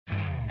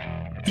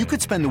You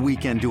could spend the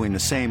weekend doing the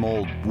same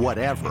old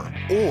whatever,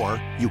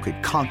 or you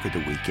could conquer the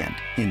weekend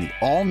in the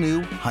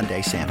all-new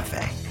Hyundai Santa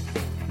Fe.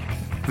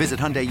 Visit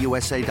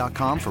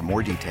HyundaiUSA.com for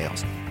more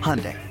details.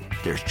 Hyundai,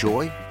 there's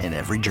joy in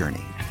every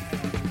journey.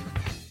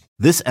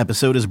 This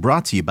episode is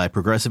brought to you by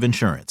Progressive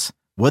Insurance.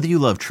 Whether you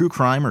love true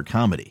crime or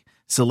comedy,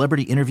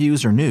 celebrity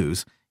interviews or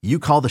news, you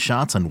call the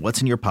shots on what's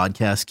in your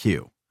podcast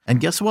queue. And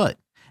guess what?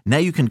 Now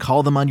you can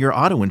call them on your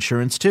auto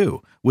insurance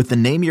too with the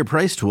Name Your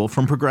Price tool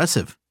from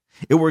Progressive.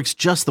 It works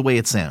just the way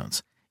it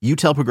sounds. You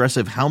tell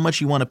Progressive how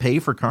much you want to pay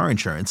for car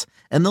insurance,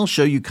 and they'll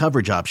show you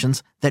coverage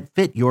options that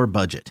fit your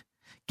budget.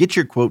 Get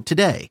your quote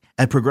today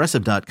at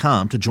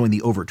Progressive.com to join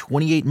the over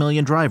 28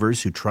 million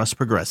drivers who trust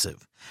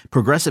Progressive.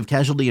 Progressive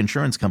Casualty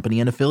Insurance Company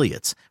and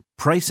Affiliates.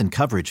 Price and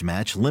coverage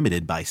match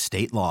limited by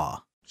state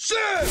law.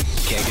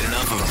 Can't get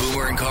enough of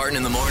Boomer and Carton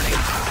in the morning.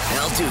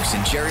 Al Dukes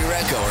and Jerry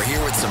Recco are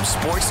here with some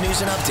sports news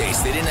and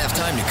updates they didn't have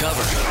time to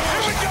cover.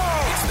 Here we go!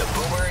 It's the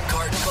Boomer and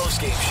Carton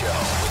postgame show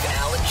with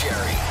Al and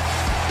Jerry.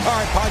 All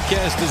right,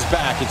 podcast is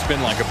back. It's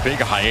been like a big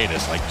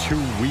hiatus, like 2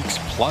 weeks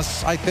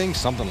plus, I think,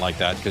 something like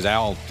that, because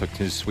Al took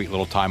his sweet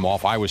little time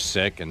off. I was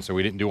sick, and so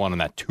we didn't do one on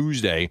that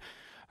Tuesday.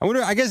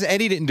 I guess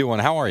Eddie didn't do one.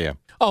 How are you?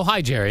 Oh,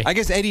 hi, Jerry. I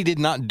guess Eddie did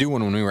not do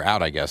one when we were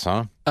out, I guess,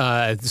 huh?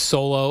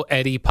 Solo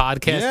Eddie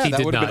podcast, yeah, he that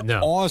did would have not been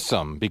know.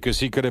 Awesome, because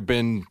he could have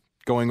been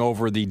going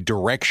over the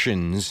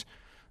directions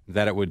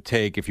that it would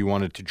take if you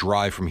wanted to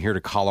drive from here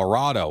to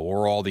Colorado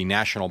or all the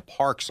national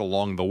parks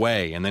along the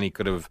way, and then he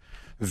could have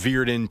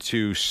veered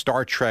into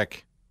Star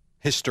Trek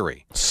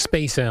history.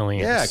 Space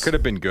aliens. Yeah, it could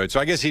have been good. So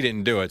I guess he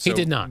didn't do it. So he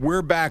did not.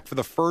 We're back for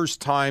the first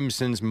time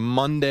since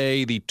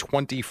Monday, the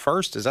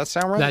 21st. Does that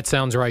sound right? That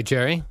sounds right,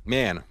 Jerry.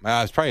 Man,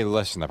 it's probably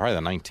less than that. Probably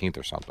the 19th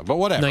or something. But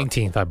whatever.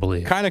 19th, I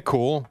believe. Kind of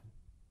cool.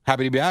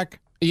 Happy to be back?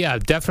 Yeah,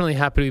 definitely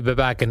happy to be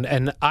back.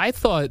 And I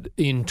thought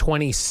in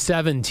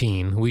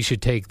 2017 we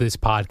should take this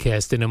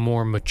podcast in a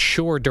more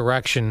mature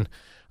direction.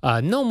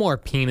 No more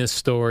penis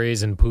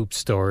stories and poop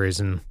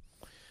stories and...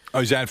 Oh,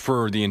 is that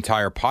for the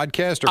entire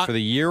podcast or for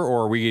the year,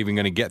 or are we even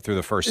going to get through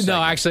the first segment?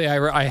 No, actually,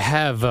 I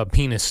have a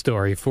penis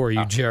story for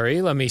you,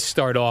 Jerry. Let me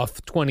start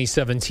off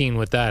 2017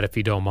 with that, if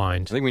you don't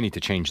mind. I think we need to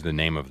change the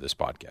name of this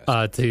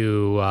podcast.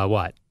 To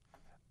what?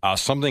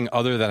 Something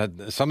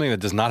that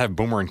does not have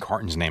Boomer and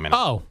Carton's name in it.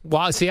 Oh,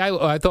 well, see,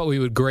 I thought we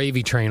would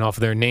gravy train off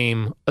their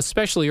name,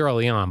 especially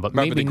early on. But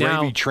right, maybe but the now,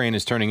 gravy train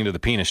is turning into the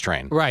penis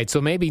train. Right, so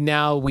maybe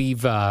now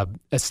we've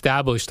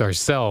established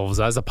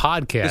ourselves as a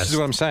podcast. This is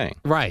what I'm saying.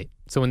 Right.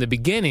 So in the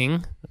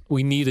beginning,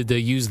 we needed to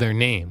use their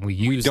name.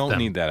 We don't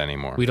need that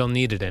anymore. We don't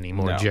need it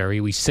anymore, No. Jerry.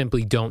 We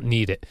simply don't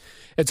need it.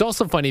 It's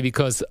also funny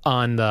because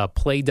on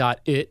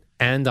Play.it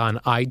and on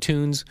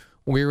iTunes,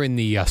 we're in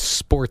the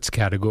sports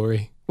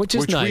category, which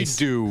is nice.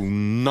 We do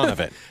none of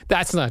it.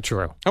 That's not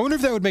true. I wonder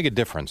if that would make a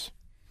difference.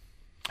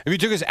 If you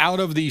took us out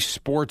of the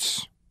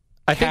sports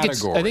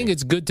category. I think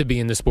it's good to be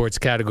in the sports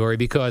category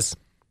because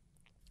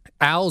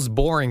Al's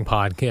Boring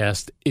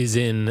Podcast is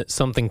in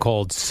something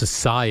called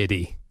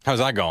Society. How's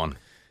that going?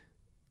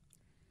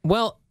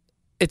 Well,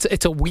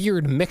 it's a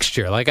weird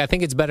mixture. Like, I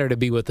think it's better to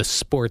be with the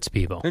sports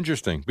people.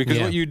 Interesting. Because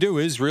what you do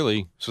is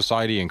really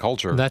society and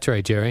culture. That's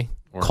right, Jerry.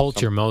 Or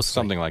Culture, mostly.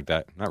 Something like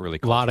that. Not really A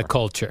culture. lot of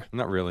culture.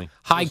 Not really.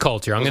 High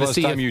culture. I'm going to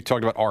see last time you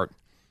talked about art.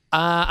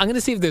 I'm going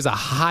to see if there's a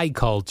high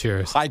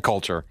culture High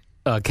culture.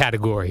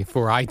 Category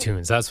for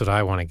iTunes. That's what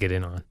I want to get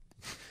in on.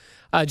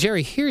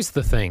 Jerry, here's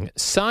the thing.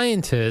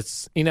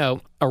 Scientists,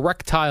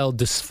 erectile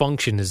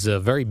dysfunction is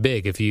very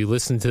big. If you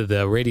listen to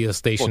the radio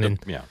station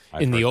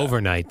in the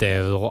overnight, they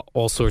have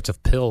all sorts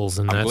of pills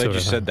and that sort of thing. I'm glad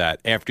you said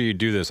that. After you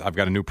do this, I've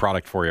got a new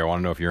product for you. I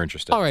want to know if you're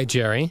interested. All right,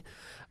 Jerry.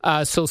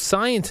 So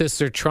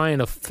scientists are trying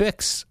to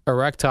fix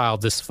erectile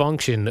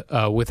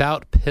dysfunction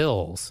without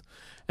pills.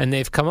 And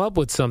they've come up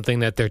with something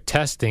that they're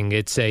testing.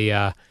 It's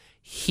a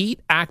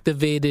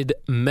heat-activated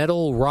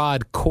metal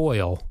rod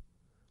coil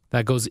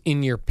that goes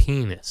in your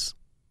penis.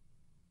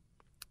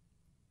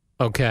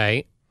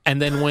 Okay, and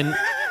then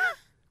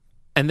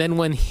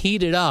when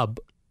heated up,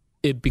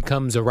 it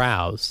becomes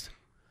aroused.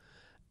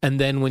 And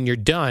then when you're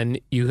done,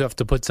 you have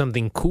to put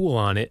something cool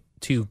on it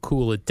to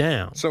cool it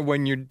down. So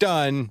when you're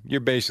done, you're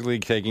basically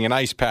taking an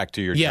ice pack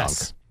to your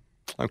yes.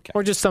 junk. Okay.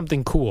 Or just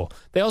something cool.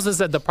 They also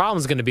said the problem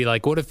is going to be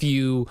like, what if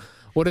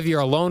you're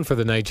alone for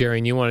the night, Jerry,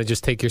 and you want to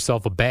just take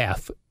yourself a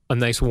bath, a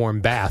nice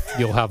warm bath?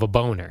 You'll have a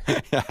boner.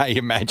 I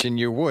imagine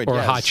you would. Or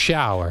yes. a hot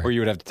shower. Or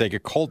you would have to take a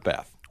cold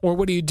bath. Or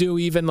what do you do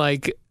even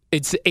like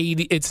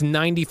it's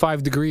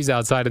 95 degrees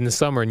outside in the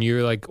summer and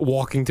you're like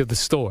walking to the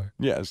store?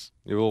 Yes.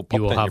 You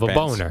will have a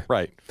boner.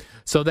 Right.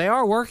 So they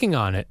are working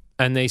on it.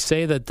 And they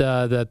say that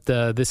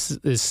this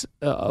is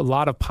a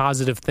lot of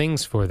positive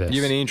things for this. Do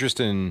you have any interest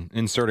in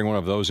inserting one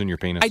of those in your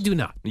penis? I do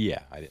not.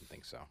 Yeah, I didn't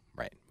think so.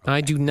 Right. Okay.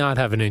 I do not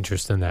have an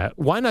interest in that.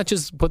 Why not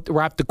just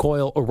wrap the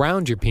coil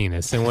around your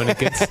penis and when it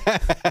gets...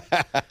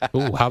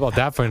 Ooh, how about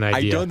that for an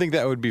idea? I don't think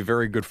that would be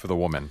very good for the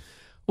woman.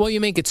 Well, you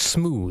make it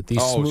smooth.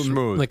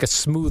 Smooth. Like a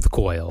smooth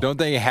coil. Don't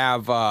they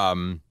have...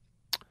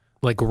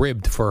 like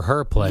ribbed for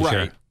her pleasure.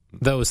 Right.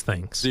 Those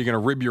things. So you're going to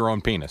rib your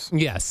own penis?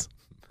 Yes.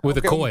 with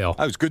a coil.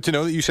 That was good to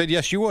know that you said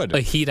yes, you would.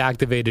 A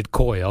heat-activated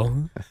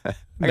coil I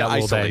gotta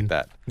will isolate then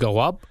that. go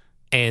up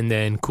and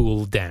then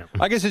cool down.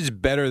 I guess it's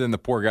better than the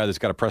poor guy that's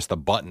got to press the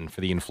button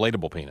for the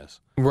inflatable penis.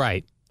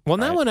 Right. Well,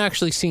 that Right. one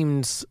actually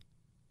seems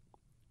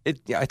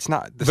It's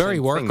not the very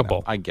same workable.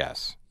 thing, though, I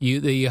guess.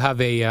 you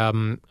have a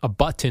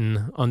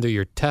button under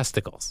your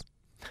testicles.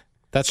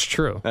 That's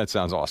true. That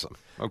sounds awesome.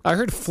 Okay. I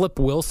heard Flip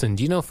Wilson.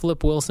 Do you know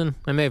Flip Wilson?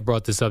 I may have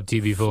brought this up to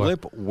you before.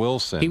 Flip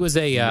Wilson. He was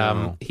a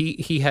No.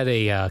 he had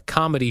a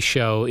comedy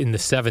show in the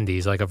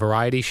 70s, like a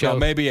variety show. No,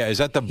 maybe is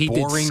that the he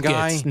boring did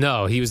guy skits.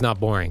 No, he was not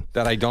boring.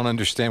 that I don't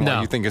understand why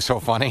No. you think is so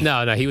funny?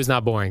 No, he was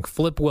not boring.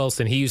 Flip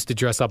Wilson, he used to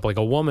dress up like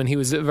a woman. He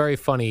was a very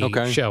funny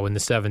Okay. show in the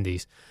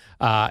 70s.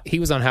 He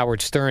was on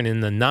Howard Stern in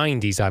the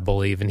 90s, I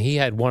believe, and he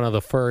had one of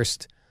the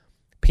first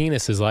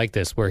penises like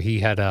this where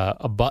he had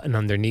a button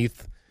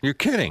underneath. You're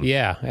kidding.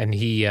 Yeah, and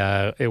he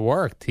it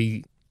worked.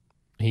 He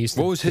used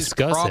to What was his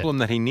discuss problem it.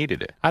 that he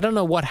needed it? I don't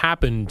know what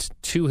happened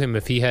to him,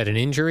 if he had an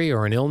injury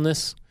or an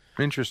illness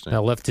Interesting. that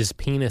left his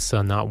penis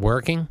not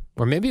working,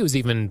 or maybe it was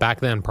even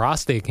back then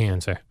prostate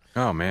cancer,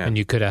 Oh man. and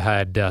you could have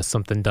had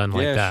something done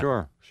like yeah, that.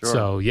 sure.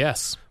 So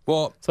yes,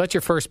 Well, so that's your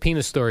first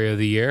penis story of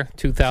the year,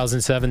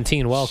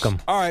 2017. Welcome.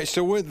 all right.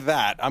 So with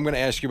that, I'm going to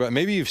ask you about.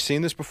 Maybe you've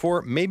seen this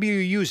before. Maybe you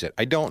use it.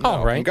 I don't know.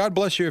 Oh, right. And God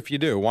bless you if you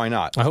do. Why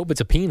not? I hope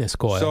it's a penis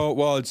coil. So,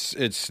 well,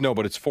 it's no,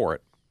 but it's for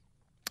it,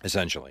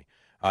 essentially.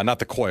 Not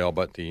the coil,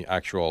 but the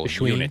actual The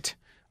schween. unit.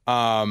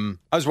 I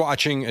was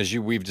watching,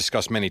 we've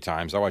discussed many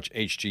times. I watch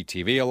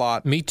HGTV a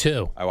lot. Me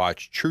too. I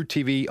watch True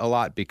TV a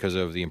lot because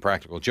of the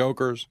Impractical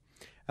Jokers,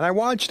 and I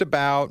watched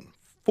about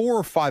 4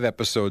 or 5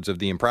 episodes of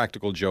the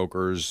Impractical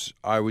Jokers.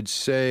 I would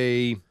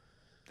say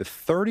the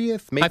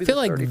 30th, maybe. I feel the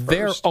like 31st.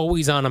 they're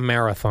always on a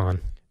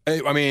marathon.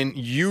 I mean,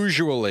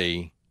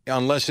 usually,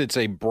 unless it's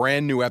a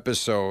brand new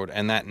episode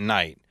and that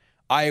night,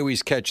 I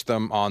always catch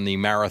them on the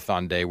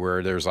marathon day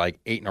where there's like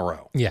 8 in a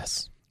row.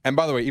 Yes. And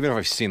by the way, even if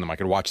I've seen them, I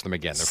could watch them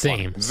again. They're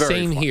Same. funny. Very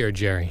Same funny. here,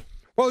 Jerry.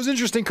 Well, it was an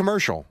interesting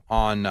commercial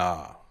on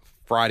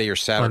Friday or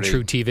Saturday.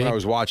 True TV? When I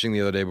was watching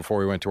the other day before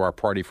we went to our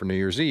party for New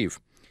Year's Eve.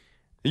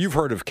 You've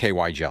heard of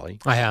KY Jelly.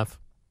 I have.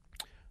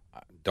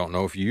 Don't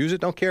know if you use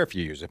it, don't care if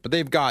you use it, but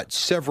they've got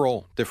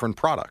several different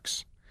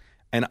products.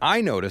 And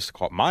I noticed,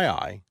 caught my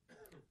eye,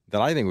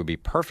 that I think would be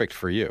perfect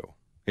for you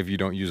if you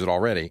don't use it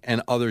already,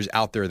 and others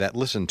out there that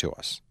listen to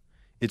us.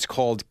 It's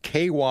called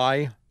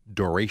KY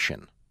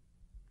Duration.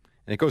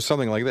 And it goes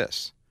something like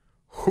this.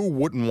 Who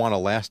wouldn't want to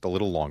last a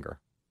little longer?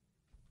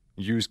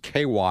 Use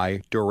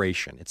KY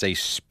Duration. It's a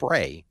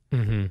spray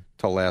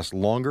to last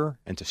longer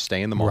and to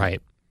stay in the moment.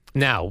 Right.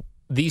 Now,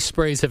 these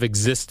sprays have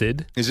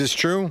existed, Is this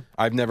true?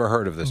 I've never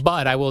heard of this.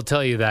 but I will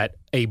tell you that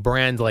a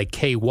brand like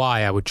KY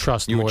I would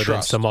trust You would more than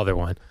trust. some other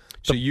one.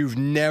 So you've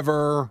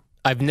never...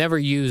 I've never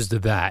used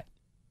that.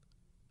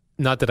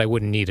 Not that I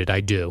wouldn't need it, I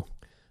do.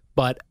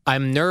 But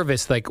I'm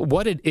nervous. Like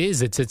what it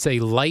is, it's a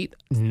light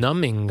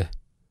numbing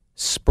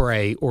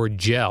spray or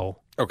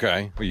gel.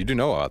 Okay. Well, you do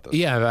know about this.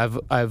 Yeah,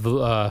 I've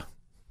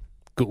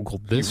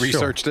Googled this. You've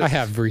researched Sure. it? I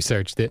have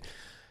researched it.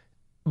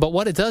 But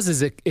what it does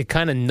is it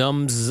kind of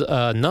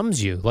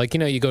numbs you. Like,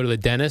 you go to the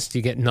dentist,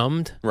 you get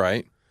numbed.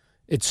 Right.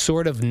 It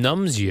sort of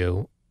numbs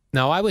you.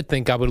 Now, I would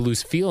think I would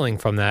lose feeling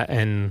from that.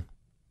 And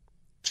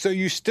So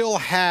you still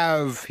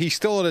have, he's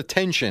still at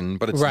attention,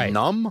 but it's Right.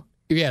 numb?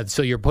 yeah,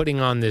 so you're putting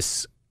on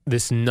this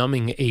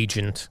numbing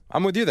agent.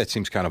 I'm with you. That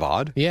seems kind of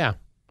odd. Yeah.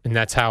 And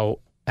that's how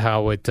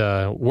it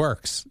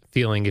works.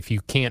 Feeling if you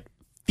can't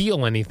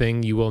feel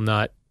anything, you will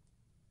not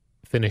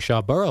finish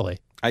up early.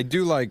 I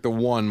do like the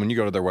one, when you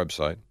go to their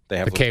website, they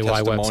have The KY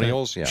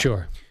testimonials. website. Yeah.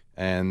 Sure.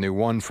 And the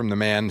one from the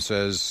man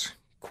says,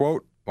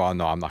 quote, well,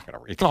 no, I'm not going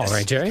to read this. All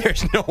right, Jerry.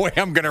 There's no way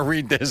I'm going to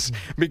read this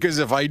because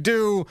if I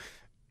do,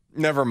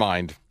 never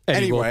mind. And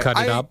anyway, we'll cut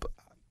it up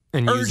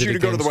and urge use it you to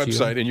go to the against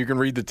you. website and you can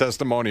read the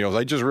testimonials.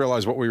 I just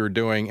realized what we were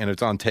doing and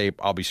it's on tape.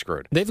 I'll be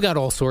screwed. They've got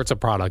all sorts of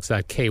products,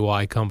 that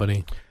KY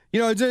company.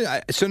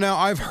 So now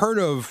I've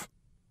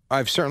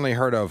certainly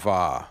heard of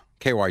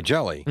KY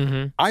Jelly.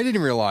 Mm-hmm. I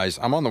didn't realize,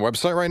 I'm on the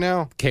website right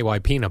now. KY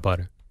peanut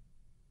butter.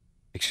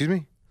 Excuse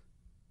me?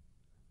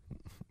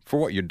 For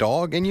what, your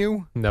dog and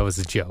you? That was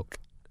a joke.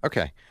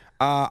 Okay.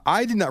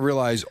 I did not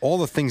realize all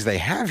the things they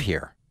have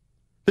here.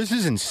 This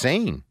is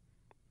insane.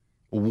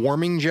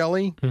 Warming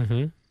jelly,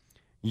 Mm-hmm.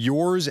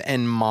 yours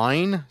and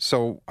mine.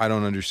 So I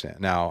don't understand.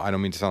 Now, I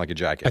don't mean to sound like a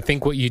jackass. I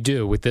think what you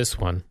do with this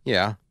one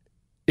Yeah.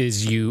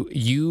 is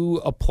you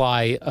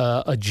apply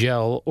a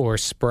gel or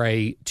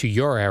spray to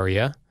your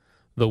area,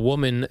 the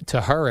woman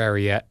to her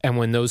area, and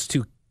when those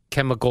two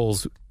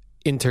chemicals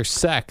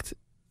intersect,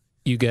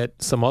 you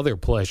get some other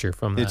pleasure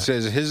from that. It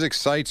says his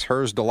excites,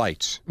 hers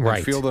delights. And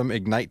Right. feel them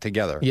ignite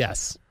together.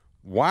 Yes.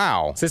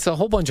 Wow. So it's a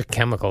whole bunch of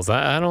chemicals.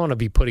 I don't want to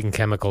be putting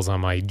chemicals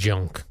on my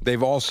junk.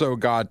 They've also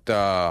got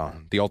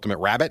the Ultimate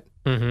Rabbit.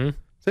 Mm-hmm.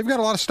 They've got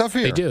a lot of stuff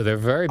here. They do. They're a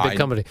very big I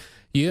company.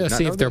 You did gotta not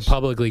see know if they're this.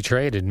 publicly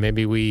traded.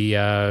 Maybe we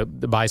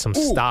buy some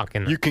Ooh, stock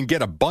in you can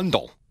get a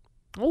bundle.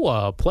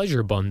 a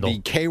pleasure bundle. The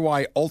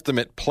KY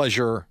Ultimate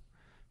Pleasure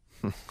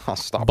I'll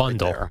stop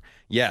bundle. right there.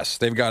 Yes,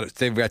 they've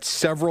got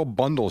several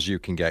bundles you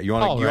can get. You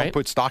want to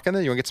put stock in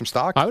it? You want to get some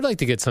stock? I would like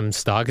to get some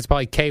stock. It's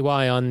probably KY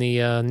on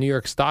the New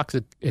York Stock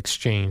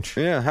Exchange.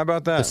 Yeah, how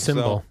about that? The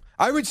symbol. So,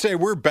 I would say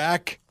we're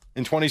back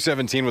in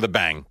 2017 with a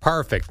bang.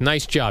 Perfect.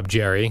 Nice job,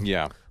 Jerry.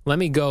 Yeah. Let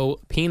me go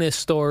penis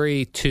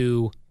story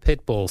to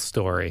pit bull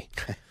story.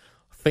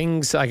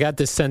 Things I got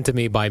this sent to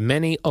me by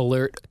many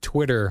alert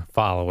Twitter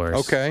followers.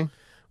 Okay.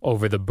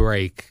 Over the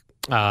break.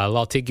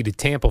 I'll take you to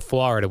Tampa,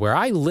 Florida, where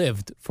I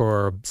lived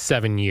for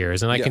 7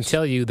 years, and I can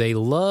tell you they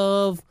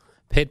love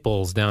pit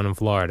bulls down in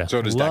Florida.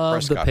 So does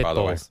love Dak Prescott, by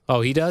the way.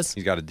 Oh, he does?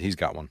 He's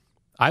got one.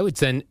 I would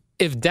send,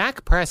 if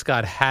Dak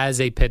Prescott has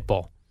a pit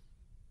bull,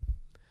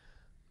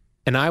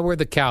 and I were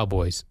the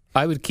Cowboys,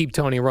 I would keep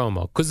Tony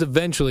Romo, because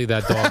eventually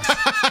that dog's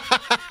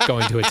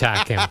going to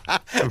attack him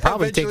and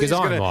probably take his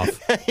arm off.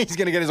 He's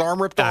going to get his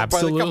arm ripped off.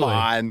 Absolutely. Come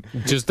on.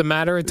 Just a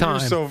matter of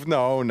time.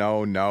 No.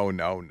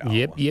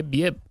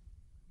 Yep.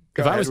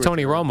 If I was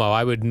Tony Romo,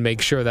 I would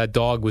make sure that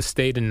dog was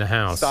stayed in the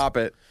house. Stop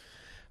it.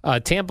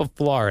 Tampa,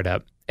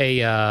 Florida.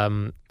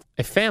 A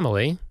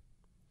family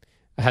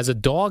has a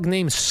dog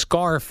named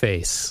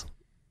Scarface.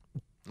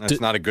 That's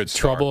not a good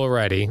start. Trouble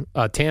already.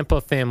 A Tampa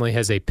family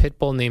has a pit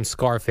bull named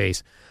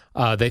Scarface.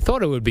 They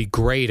thought it would be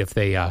great if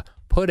they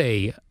put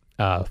a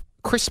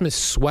Christmas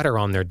sweater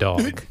on their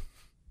dog.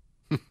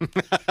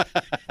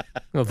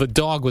 Well, the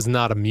dog was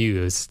not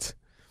amused.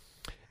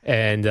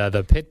 And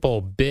the pit bull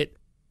bit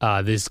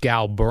this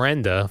gal,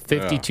 Brenda,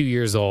 52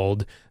 years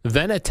old,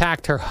 then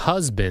attacked her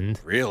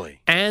husband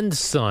and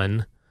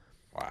son.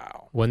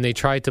 Wow. When they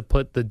tried to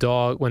pull the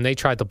dog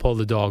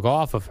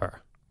off of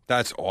her.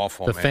 That's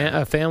awful,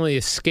 A family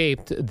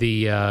escaped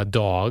the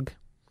dog,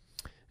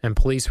 and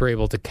police were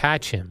able to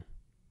catch him.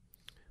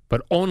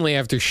 But only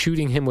after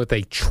shooting him with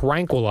a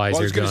tranquilizer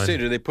gun. I was going to say,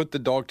 did they put the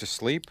dog to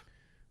sleep?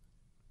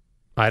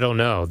 I don't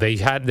know. They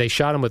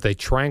shot him with a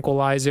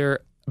tranquilizer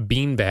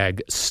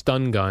beanbag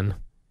stun gun.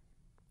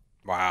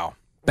 Wow.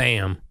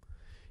 Bam.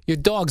 Your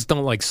dogs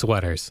don't like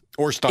sweaters.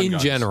 Or stun guns. In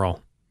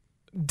general.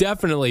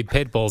 Definitely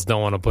pit bulls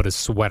don't want to put a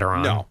sweater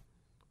on. No.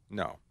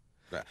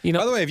 You know,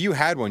 by the way, if you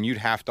had one, you'd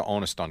have to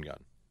own a stun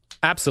gun.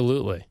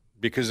 Absolutely.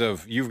 Because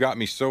you've got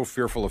me so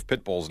fearful of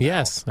pit bulls now.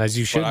 Yes, as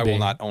you should but I be. will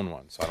not own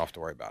one, so I don't have to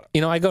worry about it.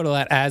 You know, I go to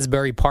that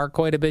Asbury Park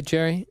quite a bit,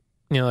 Jerry.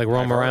 You know, like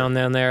roam around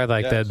down there,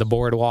 like the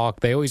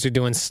boardwalk. They always are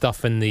doing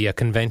stuff in the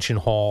convention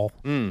hall.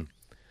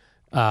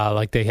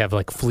 Like they have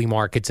like flea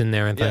markets in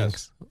there and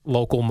things.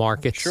 Local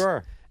markets.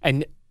 Sure.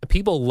 And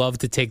people love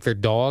to take their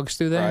dogs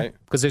through there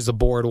because there's a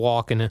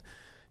boardwalk and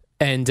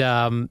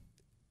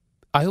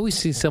I always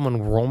see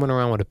someone roaming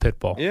around with a pit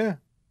bull. Yeah.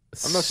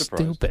 I'm not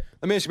surprised. Stupid.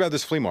 Let me ask you about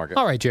this flea market.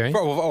 All right, Jerry.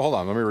 Hold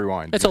on. Let me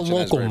rewind. It's a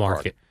local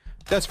market.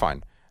 That's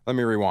fine. Let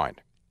me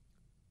rewind.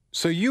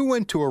 So you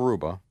went to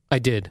Aruba. I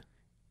did.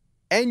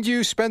 And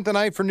you spent the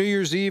night for New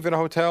Year's Eve at a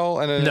hotel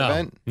and an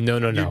event? No.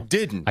 You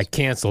didn't. I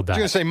canceled that.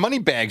 You're going to say money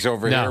bags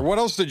over here. What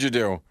else did you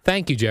do?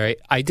 Thank you, Jerry.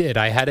 I did.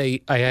 I had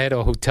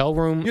a hotel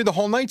room. You had the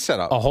whole night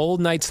set up. A whole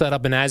night set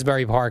up in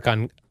Asbury Park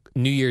on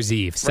New Year's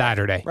Eve,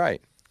 Saturday.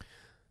 Right.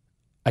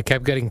 I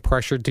kept getting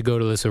pressured to go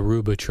to this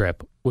Aruba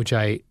trip, which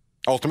I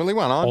ultimately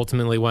went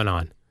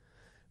on.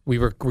 We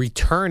were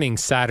returning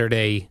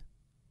Saturday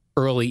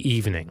early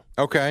evening.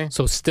 Okay.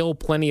 So still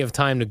plenty of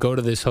time to go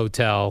to this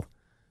hotel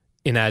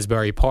in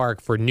Asbury Park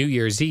for New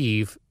Year's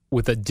Eve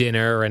with a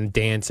dinner and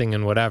dancing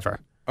and whatever.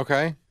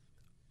 Okay.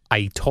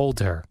 I told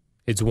her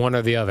it's one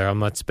or the other. I'm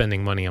not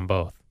spending money on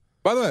both.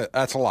 By the way,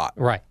 that's a lot.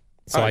 Right.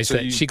 So I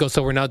said, she goes,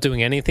 so we're not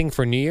doing anything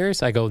for New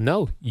Year's? I go,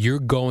 no, you're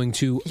going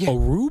to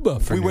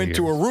Aruba for New Year's. We went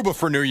to Aruba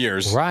for New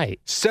Year's. Right.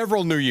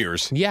 Several New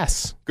Year's.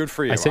 Yes. Good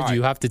for you. I said,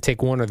 you have to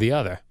take one or the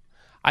other.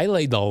 I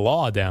laid the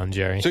law down,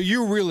 Jerry. So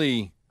you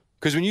really,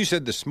 because when you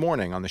said this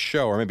morning on the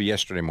show, or maybe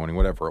yesterday morning,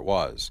 whatever it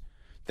was,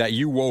 that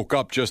you woke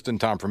up just in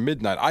time for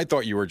midnight, I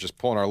thought you were just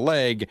pulling our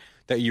leg,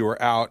 that you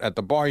were out at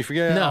the bar. You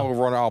forget,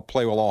 I'll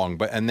play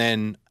along. And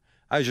then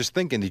I was just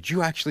thinking, did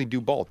you actually do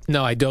both?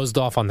 No, I dozed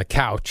off on the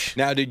couch.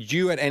 Now, did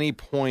you at any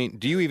point,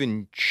 do you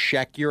even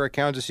check your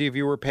account to see if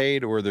you were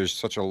paid, or there's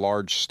such a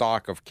large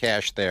stock of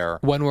cash there?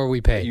 When were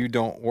we paid? You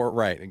don't,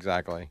 right,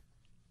 exactly.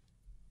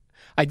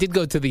 I did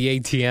go to the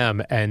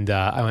ATM, and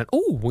I went,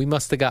 oh, we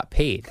must have got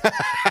paid.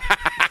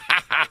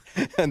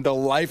 And the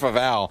life of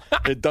Al,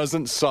 it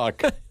doesn't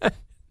suck.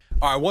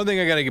 All right, one thing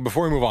I got to get,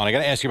 before we move on, I got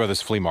to ask you about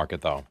this flea market,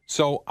 though.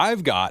 So I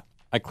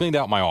cleaned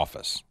out my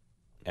office,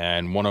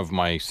 and one of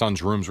my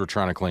son's rooms we're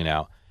trying to clean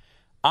out.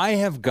 I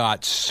have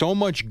got so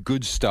much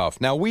good stuff.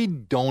 Now, we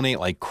donate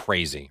like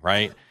crazy,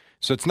 right?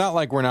 So it's not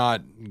like we're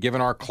not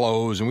giving our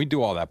clothes, and we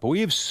do all that. But we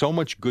have so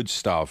much good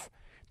stuff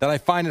that I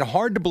find it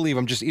hard to believe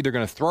I'm just either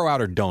going to throw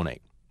out or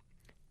donate.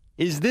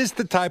 Is this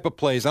the type of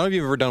place? I don't know if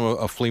you've ever done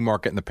a flea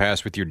market in the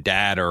past with your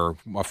dad or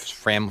a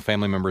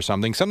family member or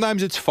something.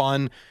 Sometimes it's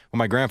fun. When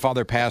my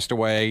grandfather passed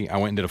away, I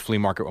went and did a flea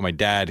market with my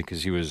dad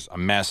because he was a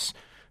mess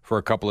for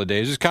a couple of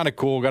days. It was kind of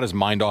cool. Got his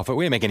mind off it.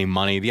 We didn't make any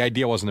money. The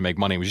idea wasn't to make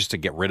money. It was just to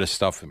get rid of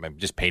stuff. I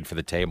just paid for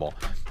the table.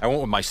 I went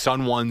with my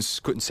son once.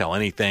 Couldn't sell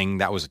anything.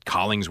 That was at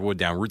Collingswood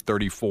down Route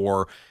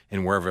 34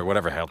 in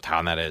whatever hell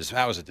town that is.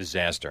 That was a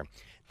disaster.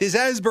 This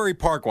Asbury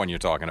Park one you're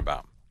talking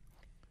about.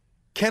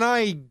 Can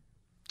I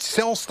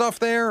sell stuff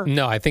there?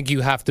 No, I think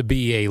you have to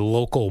be a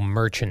local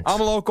merchant. I'm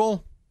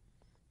local.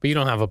 But you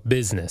don't have a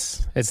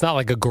business. It's not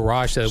like a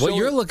garage sale. What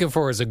you're looking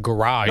for is a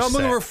garage No, I'm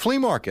looking sale. for a flea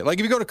market. Like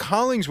if you go to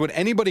Collingswood,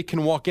 anybody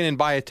can walk in and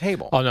buy a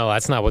table. Oh, no,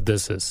 that's not what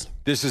this is.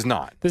 This is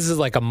not. This is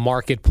like a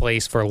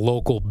marketplace for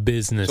local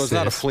businesses. So it's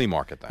not a flea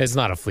market then? It's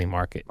not a flea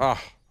market. Oh,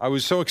 I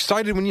was so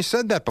excited when you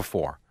said that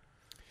before.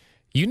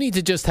 You need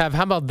to just have,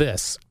 how about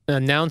this?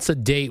 Announce a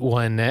date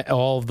when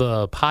all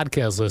the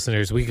podcast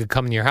listeners, we could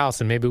come to your house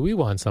and maybe we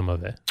want some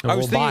of it. And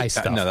we'll buy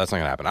stuff. No, that's not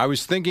going to happen. I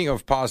was thinking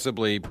of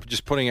possibly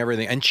just putting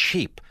everything, and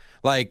cheap.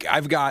 Like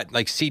I've got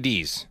like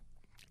CDs,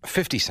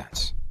 50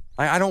 cents.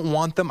 I don't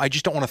want them. I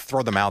just don't want to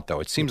throw them out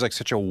though. It seems like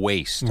such a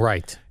waste.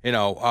 Right. You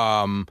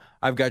know,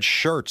 I've got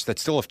shirts that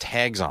still have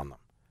tags on them.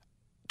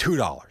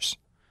 $2.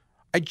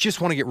 I just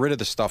want to get rid of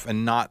the stuff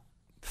and not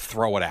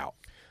throw it out.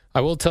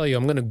 I will tell you,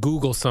 I'm going to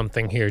Google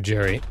something here,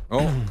 Jerry.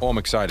 Oh, I'm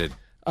excited.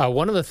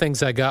 One of the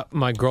things I got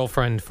my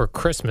girlfriend for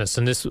Christmas,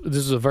 and this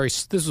was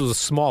a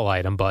small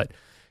item, but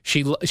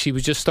she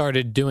was just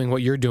started doing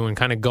what you're doing,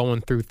 kind of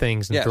going through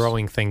things and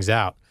throwing things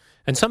out.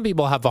 And some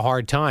people have a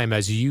hard time,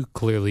 as you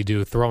clearly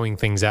do, throwing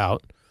things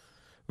out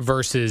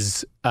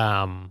versus,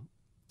 hanging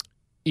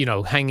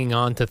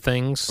on to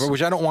things.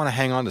 Which I don't want to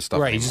hang on to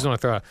stuff Right, anymore. you just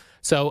want to throw it.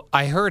 So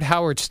I heard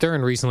Howard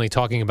Stern recently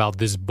talking about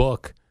this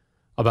book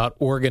about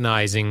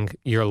organizing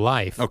your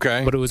life.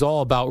 Okay. But it was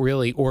all about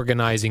really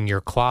organizing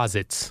your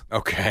closets.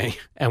 Okay.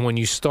 And when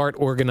you start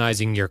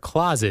organizing your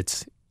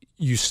closets,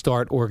 you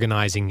start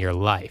organizing your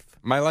life.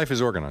 My life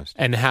is organized.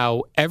 And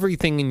how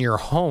everything in your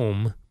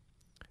home,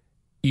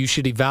 you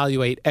should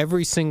evaluate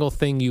every single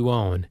thing you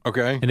own.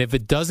 Okay. And if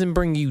it doesn't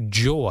bring you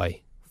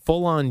joy,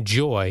 full-on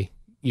joy,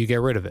 you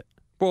get rid of it.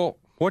 Well,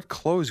 what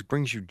clothes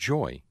brings you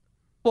joy?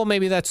 Well,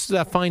 maybe that's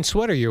that fine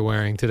sweater you're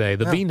wearing today,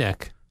 the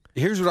V-neck.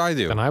 Here's what I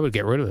do. Then I would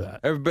get rid of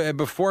that.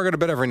 Before I go to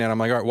bed every night, I'm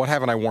like, all right, what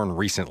haven't I worn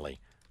recently?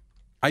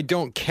 I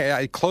don't care.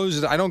 I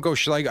don't go.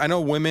 Like, I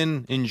know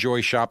women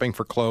enjoy shopping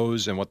for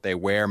clothes and what they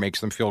wear makes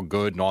them feel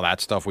good and all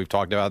that stuff. We've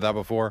talked about that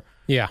before.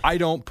 Yeah. I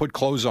don't put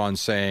clothes on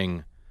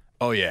saying,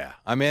 oh, yeah.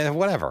 I mean,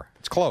 whatever.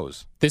 It's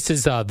clothes. This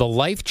is the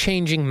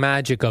life-changing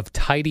magic of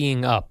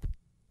tidying up,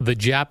 the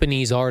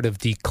Japanese art of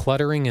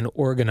decluttering and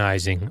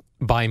organizing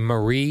by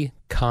Marie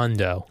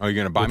Kondo. Are you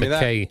going to buy me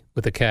that?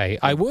 With a K.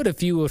 I would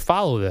if you would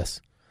follow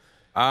this.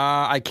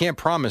 I can't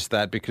promise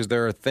that because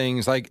there are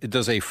things like,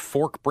 does a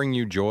fork bring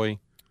you joy?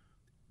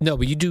 No,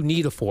 but you do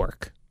need a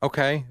fork.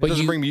 Okay. But it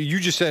doesn't bring me. You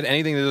just said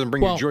anything that doesn't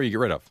bring you joy, you get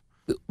rid of.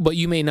 But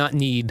you may not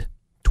need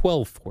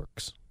 12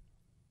 forks.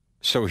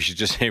 So we should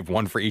just have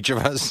one for each of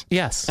us?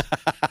 Yes.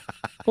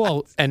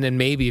 Well, and then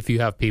maybe if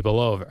you have people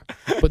over.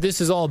 But this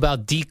is all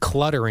about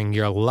decluttering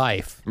your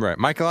life. Right.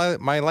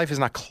 My life is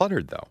not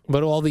cluttered, though.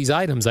 But all these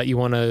items that you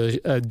want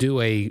to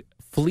do a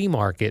flea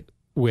market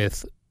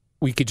with,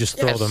 we could just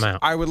throw them out.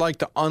 I would like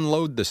to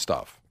unload the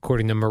stuff.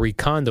 According to Marie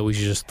Kondo, we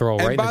should just throw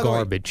right in the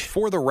garbage.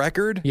 For the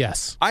record,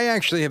 yes, I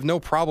actually have no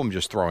problem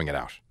just throwing it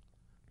out.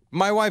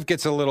 My wife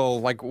gets a little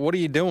like, what are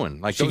you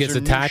doing? Like, she gets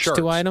attached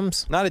to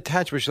items? Not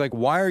attached, but she's like,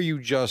 why are you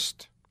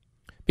just...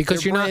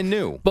 Because you're brand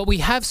new. But we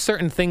have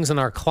certain things in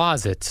our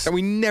closets that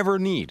we never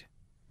need.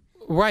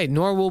 Right,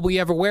 nor will we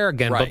ever wear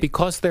again. Right. But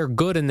because they're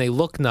good and they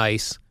look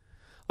nice,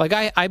 like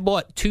I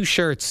bought 2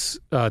 shirts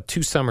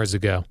 2 summers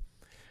ago,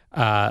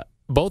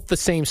 both the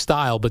same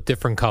style but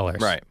different colors.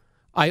 Right.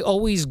 I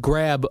always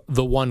grab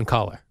the one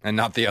color. And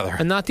not the other.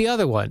 And not the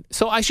other one.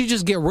 So I should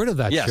just get rid of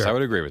that shirt. Yes, I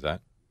would agree with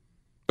that.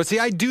 But see,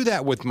 I do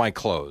that with my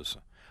clothes.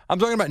 I'm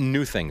talking about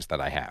new things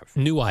that I have.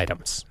 New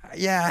items.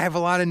 Yeah, I have a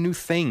lot of new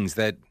things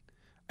that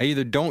I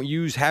either don't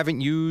use, haven't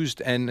used,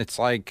 and it's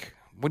like,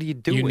 what do you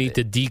do with it? You need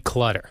to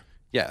declutter.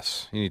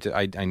 Yes, you need to.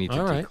 I need to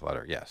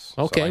declutter. Yes.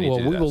 Okay. So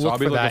well, we will look I'll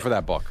be looking for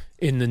that book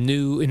in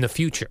the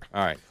future.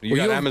 All right. You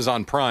got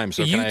Amazon Prime,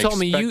 so can I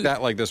expect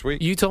that like this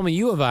week? You told me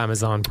you have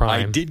Amazon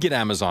Prime. I did get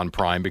Amazon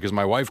Prime because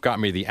my wife got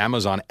me the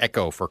Amazon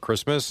Echo for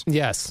Christmas.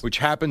 Yes. Which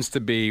happens to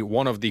be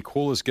one of the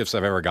coolest gifts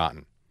I've ever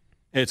gotten.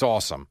 It's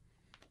awesome.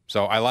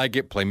 So I like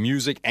it. Play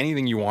music,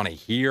 anything you want to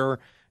hear.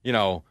 You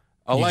know,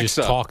 Alexa. You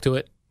just talk to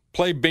it.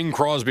 Play Bing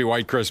Crosby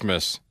White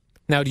Christmas.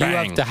 Now, do you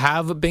have to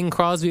have Bing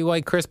Crosby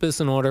White Christmas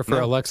in order for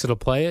Alexa to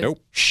play it? Nope.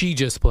 She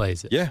just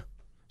plays it. Yeah.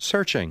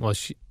 Searching. Well,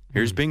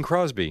 here's Bing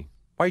Crosby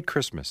White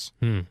Christmas.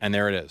 And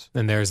there it is.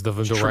 And there's the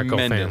Recco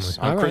family.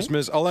 On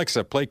Christmas,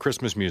 Alexa, play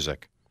Christmas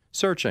music.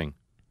 Searching.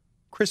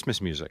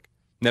 Christmas music.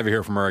 Never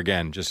hear from her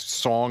again. Just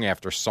song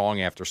after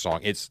song after song.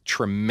 It's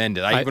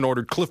tremendous. I even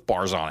ordered Cliff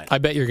Bars on it. I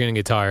bet you're going to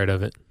get tired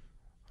of it.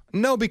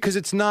 No, because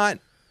it's not.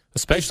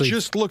 Especially. It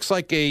just looks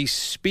like a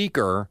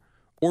speaker,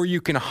 or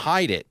you can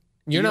hide it.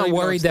 You're not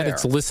worried that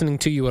it's listening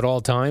to you at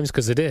all times?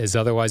 Because it is.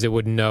 Otherwise, it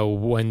wouldn't know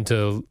when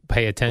to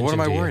pay attention to you.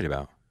 What am I worried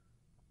about?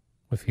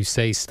 If you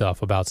say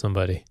stuff about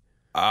somebody.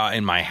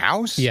 In my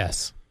house?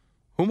 Yes.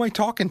 Who am I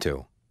talking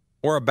to?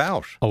 Or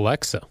about?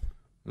 Alexa.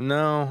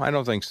 No, I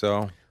don't think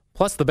so.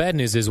 Plus, the bad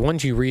news is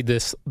once you read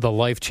this, The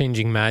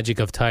Life-Changing Magic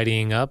of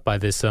Tidying Up by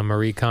this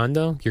Marie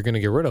Kondo, you're going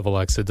to get rid of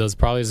Alexa. It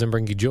probably doesn't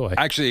bring you joy.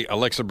 Actually,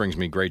 Alexa brings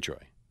me great joy.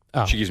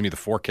 Oh. She gives me the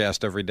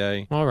forecast every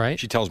day. All right.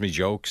 She tells me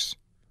jokes.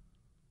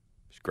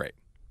 It's great.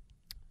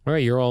 All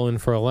right, you're all in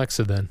for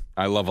Alexa then.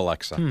 I love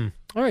Alexa.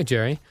 All right,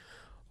 Jerry.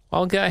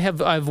 I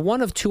have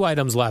one of two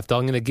items left.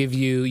 I'm going to give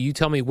you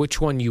tell me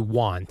which one you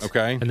want.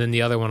 Okay. And then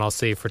the other one I'll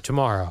save for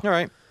tomorrow. All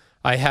right.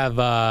 I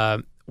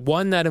have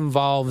one that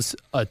involves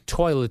a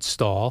toilet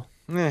stall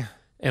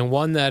and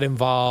one that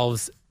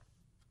involves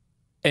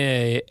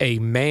a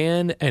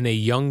man and a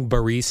young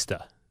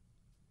barista.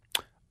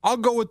 I'll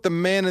go with the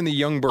man and the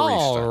young barista.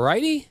 All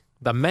righty.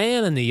 The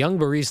man and the young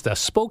barista.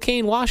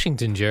 Spokane,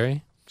 Washington,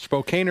 Jerry.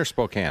 Spokane or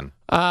Spokane?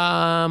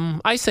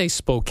 I say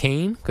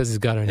Spokane because it's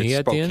got an It's E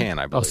at the end. Spokane,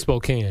 I believe. Oh,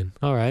 Spokane.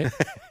 All right.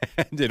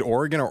 Did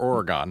Oregon or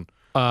Oregon?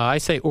 I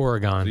say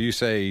Oregon. Do you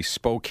say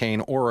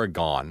Spokane,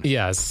 Oregon?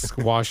 Yes,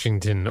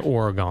 Washington,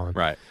 Oregon.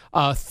 Right.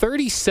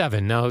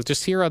 37. Now,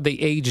 just here are the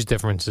age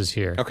differences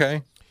here.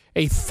 Okay.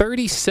 A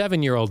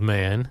 37-year-old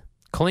man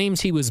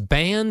claims he was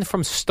banned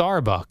from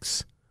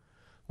Starbucks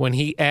when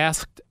he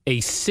asked a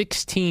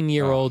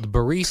 16-year-old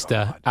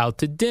barista out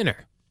to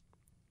dinner.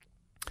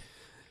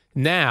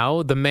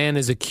 Now, the man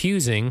is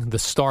accusing the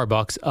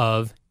Starbucks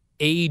of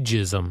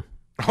ageism.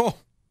 Oh.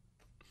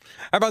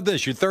 How about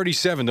this? You're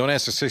 37. Don't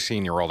ask a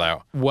 16-year-old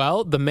out.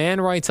 Well, the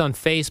man writes on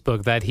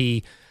Facebook that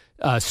he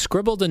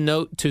scribbled a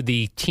note to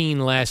the teen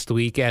last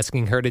week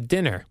asking her to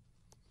dinner.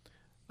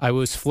 I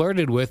was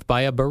flirted with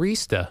by a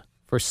barista.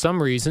 For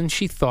some reason,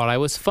 she thought I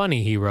was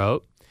funny, he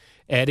wrote,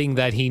 adding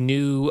that he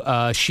knew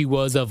she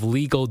was of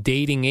legal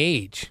dating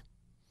age.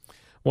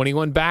 When he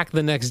went back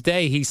the next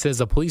day, he says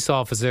a police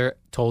officer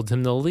told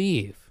him to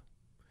leave.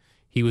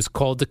 He was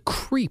called a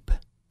creep,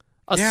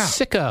 a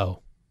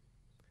sicko.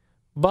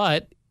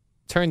 But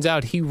turns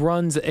out he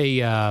runs a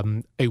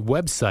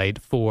website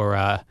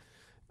for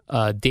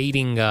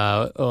dating,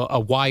 a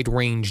wide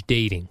range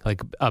dating,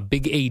 like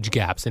big age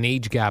gaps, an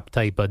age gap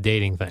type of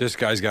dating thing. This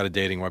guy's got a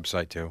dating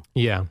website too.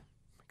 Yeah.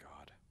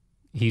 God.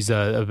 He's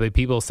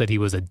people said he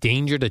was a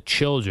danger to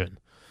children.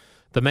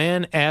 The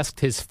man asked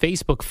his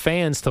Facebook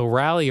fans to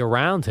rally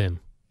around him.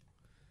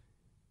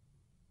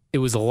 It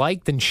was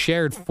liked and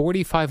shared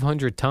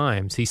 4,500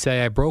 times. He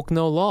said, I broke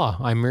no law.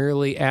 I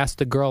merely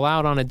asked a girl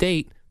out on a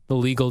date. The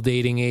legal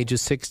dating age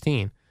is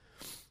 16.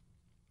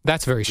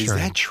 That's very strange. Is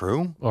that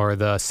true? Or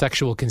the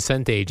sexual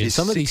consent age. In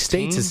some of these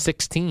states is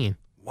 16.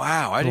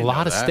 Wow, I didn't know A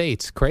lot of that.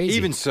 states. Crazy.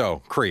 Even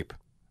so, creep.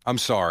 I'm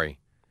sorry.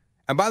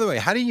 And by the way,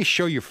 how do you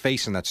show your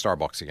face in that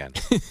Starbucks again?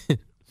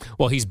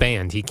 Well, he's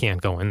banned. He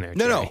can't go in there.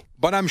 No.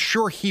 But I'm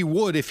sure he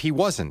would if he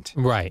wasn't.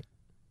 Right.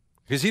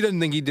 Because he doesn't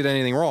think he did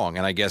anything wrong.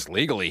 And I guess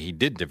legally he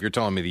didn't. If you're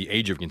telling me the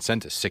age of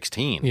consent is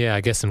 16. Yeah,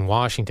 I guess in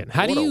Washington.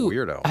 What a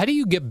weirdo. How do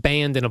you get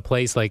banned in a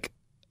place like,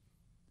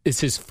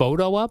 is his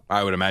photo up?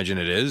 I would imagine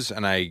it is.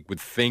 And I would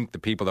think the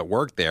people that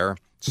work there,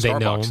 They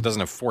know him. Starbucks doesn't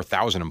have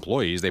 4,000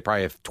 employees. They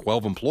probably have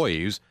 12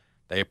 employees.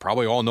 They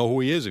probably all know who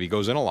he is if he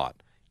goes in a lot.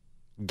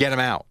 Get him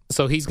out.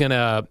 So he's going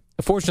to,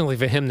 fortunately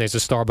for him, there's a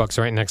Starbucks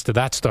right next to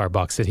that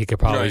Starbucks that he could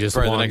probably just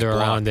probably the wander next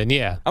block. around in.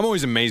 Yeah. I'm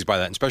always amazed by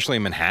that, especially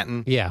in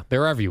Manhattan. Yeah,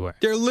 they're everywhere.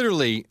 They're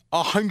literally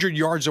 100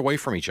 yards away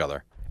from each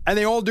other. And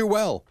they all do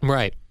well.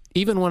 Right.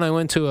 Even when I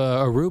went to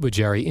Aruba,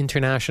 Jerry,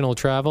 international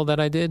travel that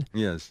I did,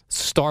 Yes.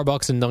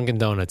 Starbucks and Dunkin'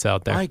 Donuts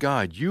out there. My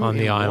God, you on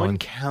the in one island.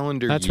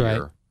 calendar That's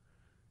year, right.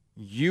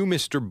 you,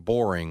 Mr.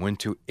 Boring, went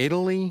to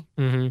Italy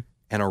and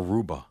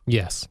Aruba.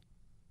 Yes.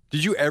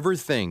 Did you ever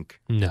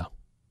think No.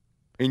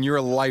 in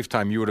your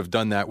lifetime you would have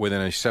done that within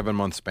a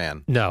 7-month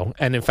span? No.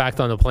 And in fact,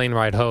 on the plane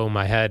ride home,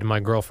 I had my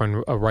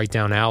girlfriend write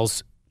down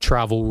Al's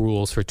travel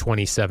rules for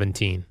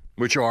 2017.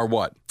 Which are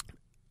what?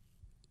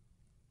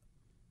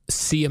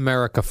 See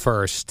America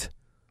first.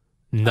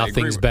 agree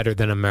Nothing's with- better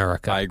than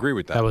America. I agree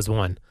with that. That was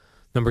one.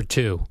 Number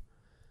 2,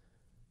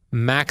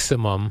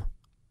 maximum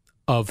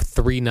of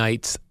 3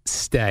 nights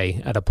stay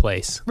at a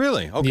place.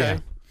 Really? Okay. Yeah.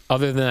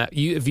 Other than that,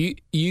 if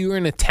you're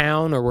in a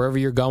town or wherever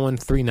you're going,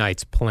 3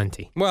 nights,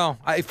 plenty. Well,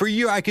 for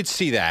you, I could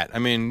see that. I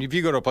mean, if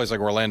you go to a place like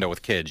Orlando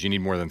with kids, you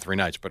need more than 3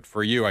 nights. But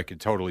for you, I could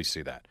totally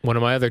see that. One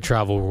of my other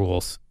travel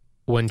rules,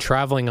 when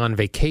traveling on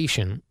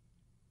vacation,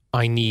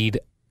 I need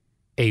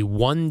a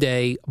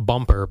 1-day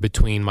bumper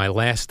between my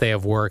last day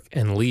of work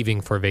and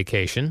leaving for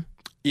vacation.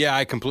 Yeah,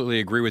 I completely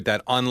agree with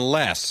that.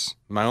 Unless,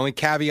 my only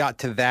caveat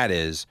to that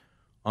is,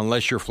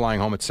 unless you're flying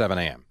home at 7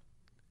 a.m.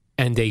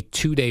 And a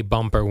 2-day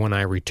bumper when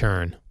I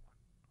return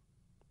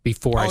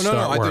before I start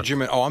I work. thought you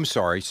meant, I'm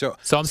sorry. So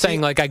I'm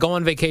saying, like, I go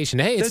on vacation.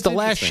 Hey, it's That's the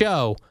last interesting.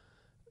 show.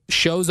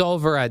 Show's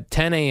over at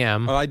 10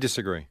 a.m. I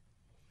disagree.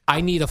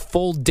 I need a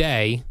full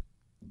day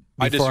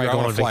I before I disagree. go I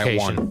on wanna fly at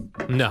vacation.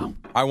 No.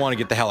 I want to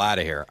get the hell out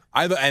of here.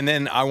 And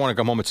then I want to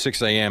come home at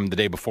 6 a.m. the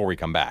day before we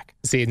come back.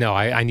 See, no,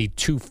 I need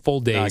 2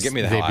 full days Get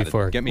me the day hell out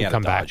before of Get me we out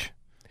come of Dodge. back.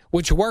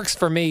 Which works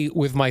for me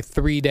with my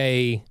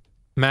 3-day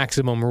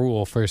maximum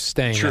rule for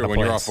staying at True. a When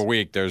place. you're off a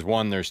week, there's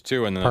 1, there's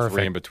 2, and then there's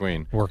 3 in Perfect.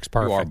 between. Works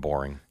You are perfect.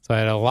 boring. So I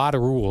had a lot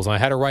of rules. I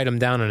had to write them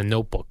down in a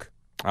notebook.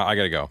 I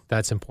got to go.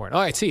 That's important.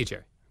 All right, see you,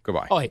 Jerry.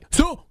 Goodbye. Oh, hey.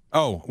 So.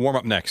 Oh, warm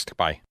up next.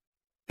 Bye.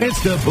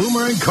 It's the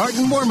Boomer and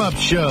Carton warm-up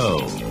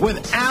show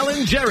with Al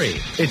and Jerry.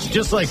 It's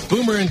just like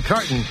Boomer and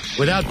Carton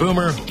without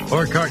Boomer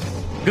or Carton.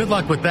 Good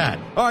luck with that.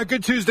 All right,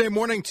 good Tuesday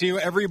morning to you.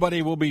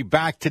 Everybody will be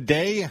back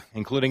today,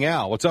 including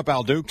Al. What's up,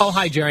 Al Dukes? Oh,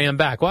 hi, Jerry. I'm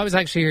back. Well, I was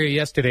actually here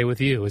yesterday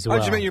with you as well.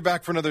 How'd you mean you're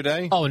back for another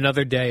day? Oh,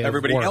 another day.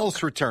 Everybody of work.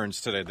 else returns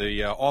today.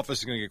 The office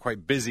is going to get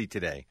quite busy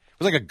today.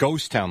 It was like a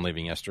ghost town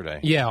leaving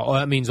yesterday. Yeah, well,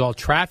 that means all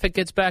traffic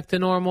gets back to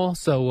normal.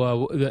 So,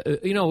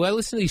 I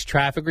listen to these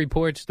traffic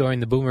reports during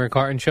the Boomer and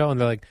Carton show, and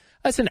they're like,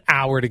 that's an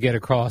hour to get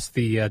across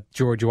the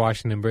George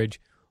Washington Bridge.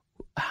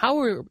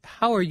 How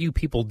are you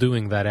people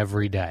doing that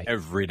every day?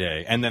 Every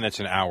day. And then it's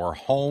an hour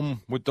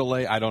home with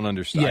delay. I don't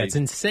understand. Yeah, it's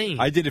insane.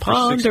 I did it for 6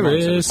 months. It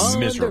was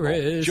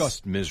miserable.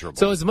 Just miserable.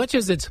 So as much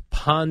as it's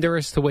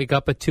ponderous to wake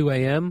up at 2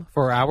 a.m.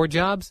 for our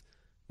jobs,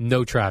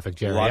 no traffic,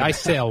 Jerry. I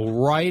sail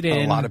right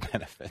in. A lot of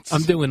benefits.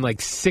 I'm doing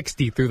like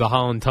 60 through the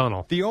Holland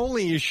Tunnel. The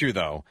only issue,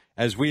 though,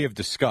 as we have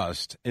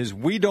discussed, is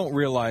we don't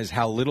realize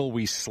how little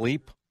we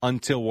sleep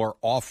until we're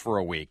off for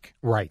a week.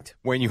 Right.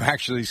 When you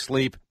actually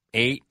sleep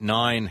 8,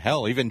 9,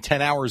 hell, even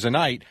 10 hours a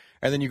night,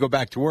 and then you go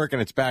back to work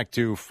and it's back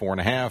to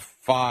 4.5,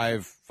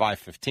 5,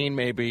 5:15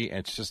 maybe.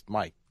 It's just,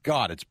 my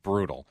God, it's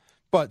brutal.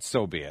 But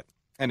so be it.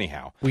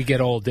 Anyhow. We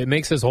get old. It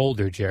makes us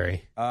older,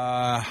 Jerry.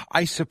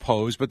 I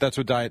suppose, but that's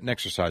what diet and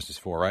exercise is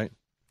for, right?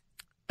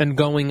 And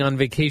going on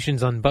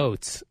vacations on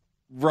boats.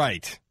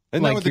 Right.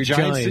 Isn't like that what the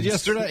Giants did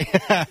yesterday?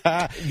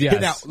 Yes.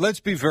 Now,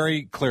 let's be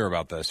very clear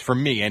about this. For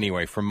me,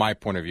 anyway, from my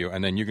point of view,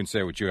 and then you can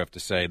say what you have to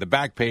say. The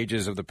back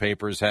pages of the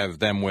papers have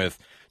them with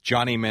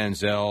Johnny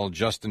Manziel,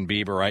 Justin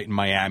Bieber, right, in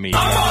Miami. I'm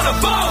on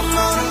a boat!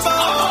 I'm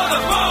on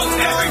a boat!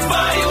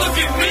 Everybody look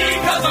at me,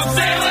 because I'm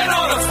sailing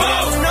on a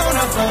boat! I'm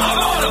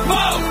on a boat! I'm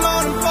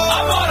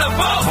on a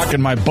boat! Hucking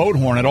my boat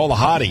horn at all the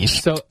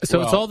hotties. So it's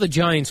all the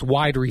Giants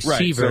wide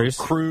receivers. Right,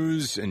 so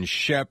Cruz and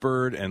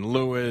Shepard and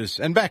Lewis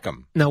and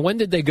Beckham. Now, when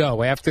did they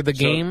go? After the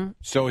game?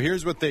 So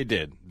here's what they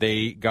did.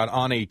 They got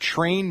on a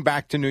train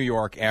back to New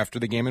York after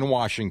the game in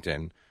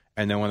Washington,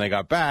 and then when they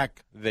got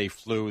back, they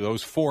flew,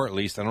 those 4 at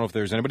least, I don't know if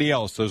there's anybody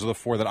else, those are the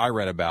 4 that I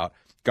read about,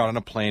 got on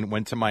a plane,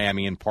 went to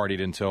Miami, and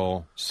partied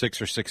until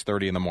 6 or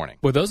 6:30 in the morning.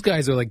 Well, those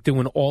guys are like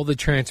doing all the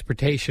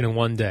transportation in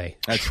one day.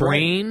 That's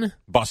Train. Right.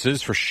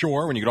 Buses, for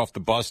sure. When you get off the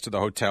bus to the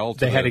hotel,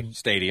 to the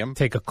stadium.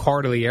 Take a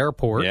car to the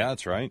airport. Yeah,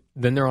 that's right.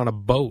 Then they're on a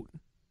boat.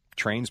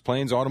 Trains,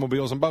 planes,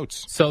 automobiles, and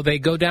boats. So they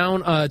go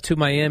down to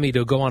Miami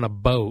to go on a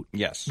boat.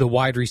 Yes. The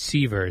wide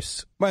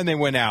receivers. When they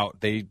went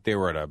out, they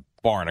were at a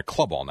bar and a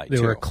club all night, They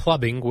too. were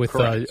clubbing with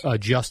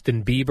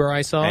Justin Bieber,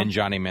 I saw. And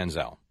Johnny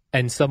Manziel.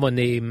 And someone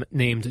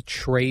named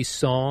Trey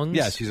Songz.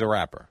 Yes, he's a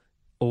rapper.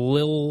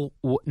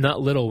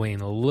 Not Lil Wayne,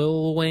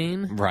 Lil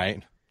Wayne.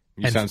 Right.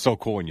 You sound so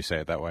cool when you say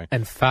it that way.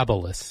 And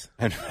Fabulous.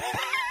 And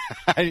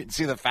I didn't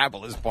see the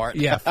Fabulous part.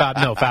 Yeah,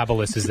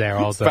 Fabulous is there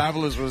also.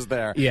 Fabulous was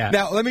there. Yeah.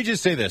 Now, let me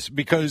just say this,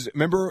 because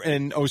remember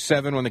in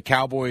 2007 when the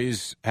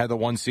Cowboys had the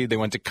 1 seed, they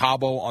went to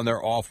Cabo on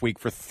their off week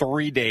for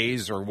 3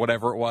 days or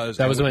whatever it was.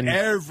 That was when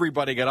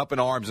everybody got up in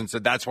arms and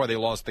said that's why they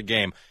lost the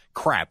game.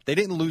 Crap. They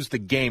didn't lose the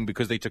game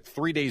because they took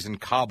 3 days in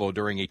Cabo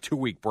during a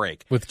 2-week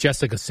break. With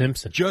Jessica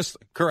Simpson.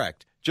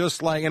 Correct.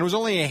 Just like, and it was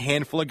only a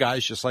handful of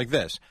guys just like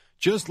this.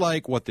 Just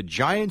like what the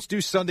Giants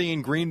do Sunday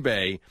in Green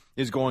Bay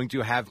is going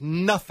to have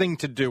nothing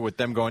to do with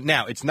them going.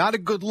 Now, it's not a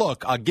good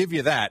look. I'll give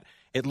you that.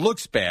 It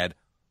looks bad.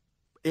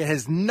 It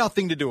has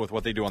nothing to do with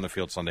what they do on the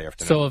field Sunday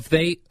afternoon.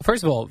 So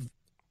first of all,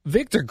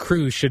 Victor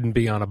Cruz shouldn't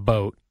be on a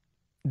boat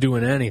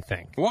doing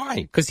anything.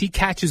 Why? Because he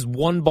catches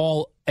one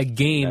ball a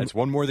game. That's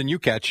one more than you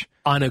catch.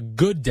 On a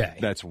good day.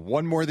 That's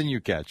one more than you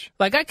catch.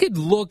 Like, I could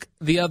look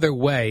the other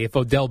way if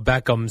Odell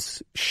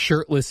Beckham's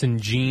shirtless in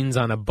jeans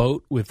on a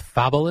boat with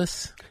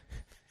Fabulous.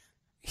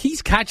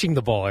 He's catching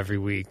the ball every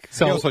week.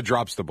 So he also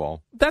drops the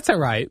ball. That's all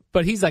right,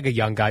 but he's like a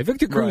young guy.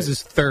 Victor Cruz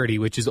is 30,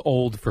 which is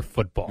old for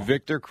football.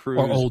 Victor Cruz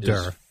or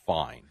older. is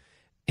fine.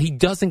 He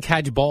doesn't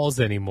catch balls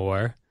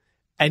anymore,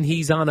 and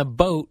he's on a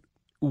boat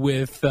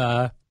with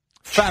Trey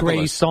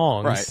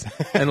Songz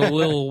and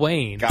Lil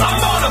Wayne. I'm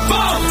on a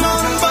boat! I'm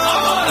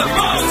on a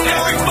boat!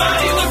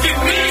 Everybody look at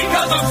me,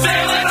 because I'm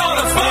sailing on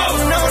a boat!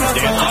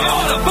 I'm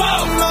on a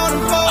boat!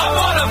 I'm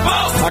on a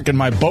boat! Hucking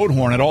my boat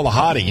horn at all the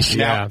hotties.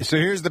 Yeah. So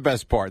here's the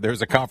best part. There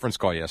was a conference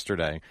call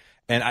yesterday,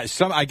 and I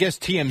guess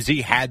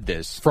TMZ had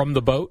this. From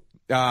the boat?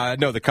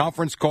 No, the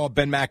conference call,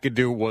 Ben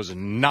McAdoo was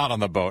not on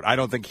the boat. I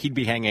don't think he'd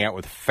be hanging out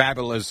with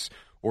Fabulous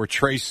or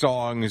Trey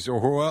Songz or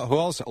who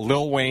else?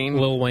 Lil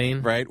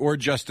Wayne. Right? Or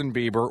Justin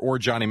Bieber or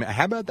Johnny Manziel.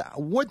 How about that?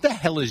 What the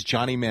hell is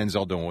Johnny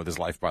Manziel doing with his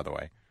life, by the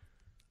way?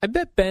 I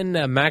bet Ben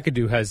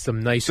McAdoo has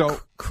some nice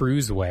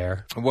cruise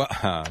wear. Well,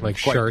 like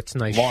shirts,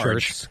 nice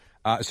large. shirts.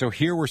 So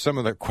here were some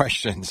of the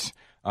questions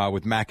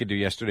with McAdoo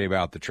yesterday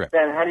about the trip.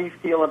 Ben, how do you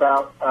feel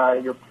about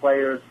your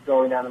players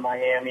going down to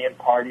Miami and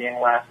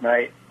partying last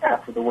night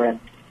after the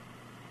win?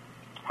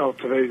 Well,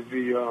 today's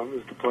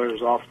is the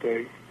players' off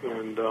day,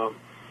 and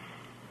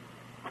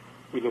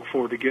we look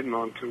forward to getting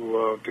on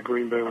to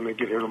Green Bay when they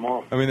get here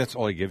tomorrow. I mean, that's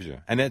all he gives you.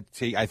 And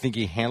I think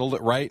he handled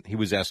it right. He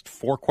was asked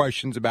 4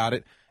 questions about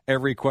it.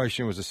 Every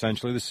question was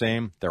essentially the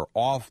same. They're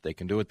off. They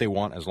can do what they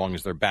want as long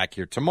as they're back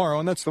here tomorrow,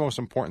 and that's the most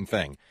important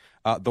thing.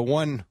 The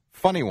one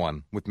funny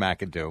one with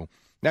McAdoo,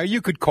 now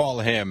you could call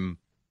him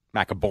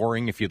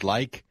Macaboring if you'd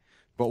like,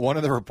 but one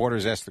of the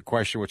reporters asked the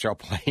question, which I'll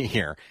play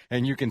here,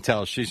 and you can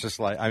tell she's just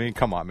like, I mean,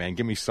 come on, man,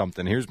 give me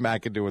something. Here's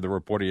McAdoo with the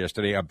reporter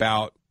yesterday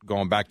about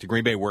going back to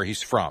Green Bay, where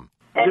he's from.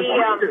 Any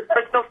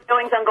personal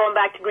feelings on going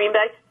back to Green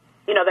Bay?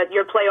 You know, that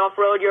your playoff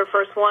road, your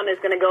first one, is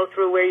going to go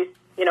through where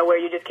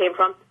you just came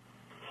from?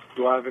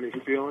 Do I have any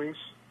feelings?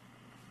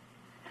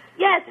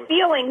 Yes,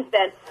 feelings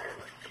then.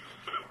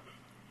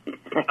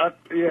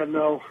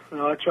 No,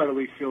 I try to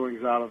leave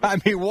feelings out of it. I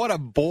mean, what a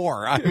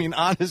bore. I mean,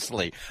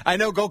 honestly. I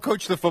know, go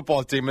coach the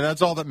football team, and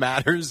that's all that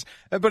matters,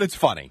 but it's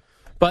funny.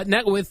 But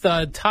with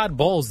Todd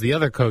Bowles, the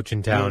other coach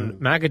in town,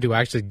 McAdoo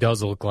actually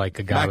does look like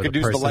a guy with a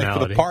personality. McAdoo's the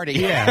life of the party.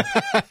 Yeah.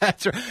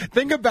 That's right.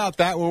 Think about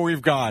that, where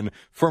we've gone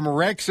from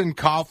Rex and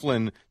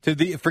Coughlin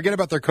to forget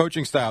about their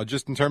coaching style,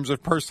 just in terms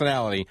of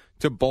personality,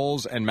 to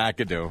Bowles and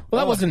McAdoo.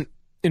 Well, that wasn't,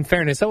 in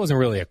fairness, that wasn't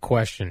really a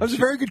question. That was a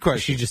very good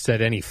question. She just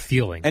said any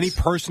feelings. Any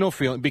personal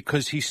feeling,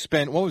 because he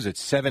spent,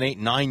 7, 8,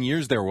 9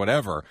 years there,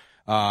 whatever.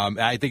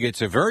 I think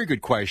it's a very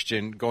good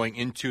question going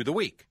into the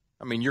week.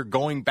 I mean, you're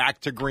going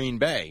back to Green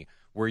Bay,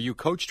 where you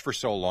coached for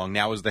so long,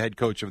 now as the head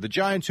coach of the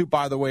Giants, who,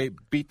 by the way,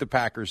 beat the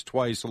Packers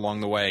twice along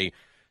the way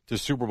to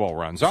Super Bowl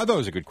runs. I thought it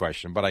was a good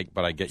question, but I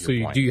get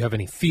your point. So do you have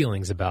any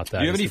feelings about that?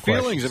 Do you have any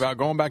feelings about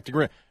going back to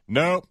Green Bay?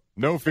 Nope,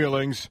 no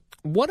feelings.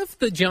 What if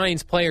the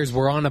Giants players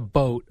were on a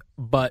boat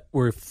but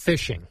were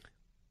fishing?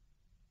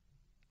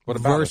 What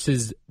about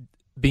versus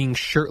being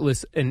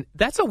shirtless? And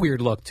that's a weird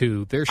look,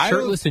 too. They're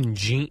shirtless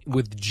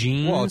with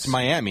jeans. Well, it's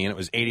Miami, and it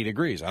was 80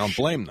 degrees. I don't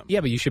blame them.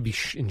 Yeah, but you should be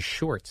in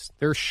shorts.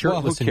 They're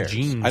shirtless in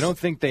jeans. I don't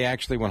think they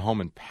actually went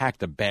home and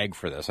packed a bag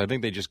for this. I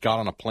think they just got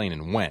on a plane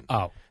and went.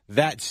 Oh.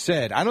 That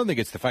said, I don't think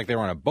it's the fact they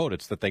were on a boat.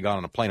 It's that they got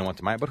on a plane and went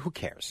to Miami. But who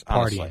cares,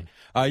 honestly?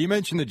 You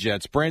mentioned the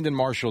Jets. Brandon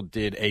Marshall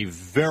did a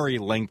very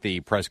lengthy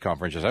press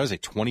conference. I would say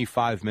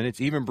 25 minutes.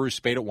 Even Bruce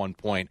Spade at one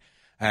point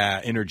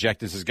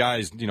interjected, says,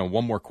 guys,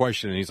 one more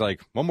question. And he's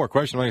like, one more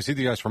question? I'm going to see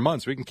these guys for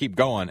months. We can keep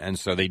going. And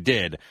so they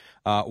did.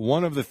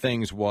 One of the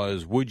things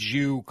was, would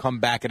you come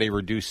back at a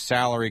reduced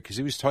salary? Because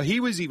he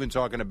was even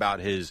talking about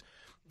his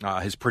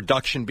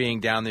production being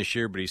down this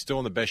year, but he's still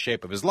in the best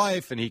shape of his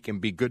life, and he can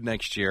be good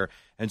next year.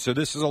 And so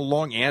this is a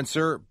long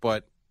answer,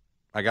 but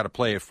I got to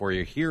play it for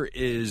you. Here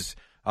is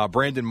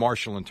Brandon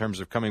Marshall in terms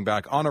of coming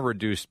back on a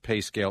reduced pay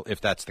scale, if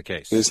that's the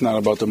case. It's not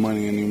about the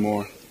money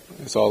anymore.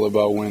 It's all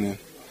about winning.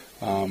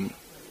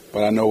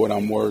 But I know what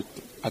I'm worth.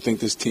 I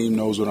think this team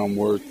knows what I'm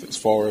worth as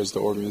far as the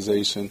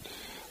organization.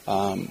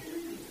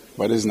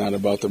 But it's not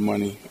about the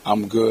money.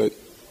 I'm good.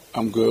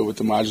 I'm good with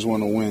the money. I just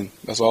want to win.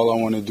 That's all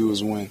I want to do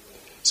is win.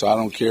 So I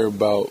don't care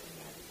about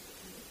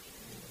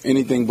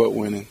anything but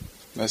winning.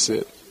 That's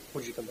it.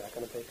 Would you come back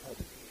on a pay cut?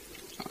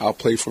 I'll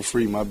play for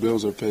free. My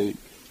bills are paid.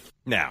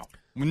 Now,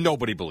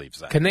 nobody believes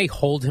that. Can they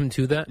hold him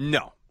to that?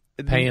 No.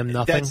 Pay him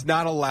nothing? That's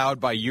not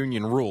allowed by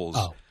union rules.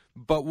 Oh.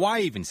 But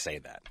why even say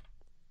that?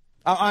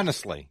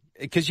 Honestly,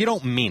 because you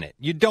don't mean it.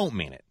 You don't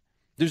mean it.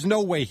 There's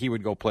no way he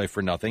would go play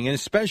for nothing, and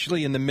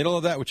especially in the middle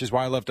of that, which is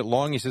why I left it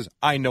long, he says,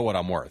 I know what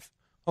I'm worth.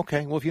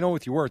 Okay, well, if you know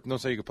what you're worth, don't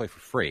say you can play for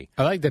free.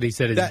 I like that he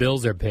said his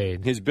bills are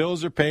paid. His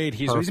bills are paid.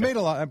 He's made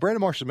a lot. Brandon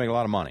Marshall's made a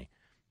lot of money.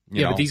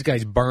 You know? But these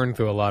guys burn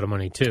through a lot of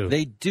money, too.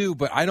 They do,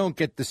 but I don't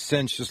get the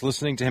sense, just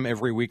listening to him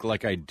every week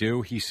like I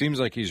do, he seems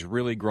like he's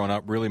really grown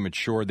up, really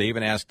mature. They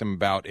even asked him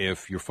about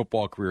if your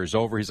football career is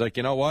over. He's like,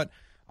 you know what?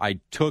 I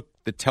took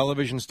the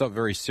television stuff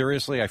very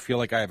seriously. I feel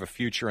like I have a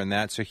future in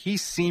that. So he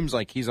seems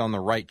like he's on the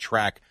right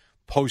track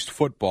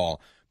post-football.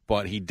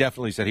 But he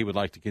definitely said he would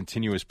like to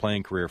continue his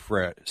playing career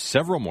for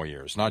several more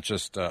years, not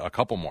just a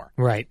couple more.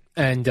 Right.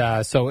 And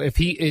so if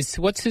he is,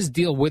 what's his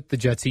deal with the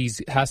Jets?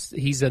 He's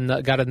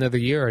got another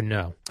year or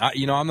no?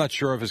 I'm not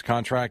sure of his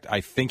contract.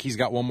 I think he's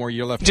got one more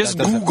year left. Just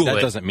Google it.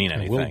 That doesn't mean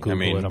anything.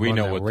 We'll we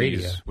know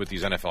with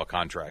these NFL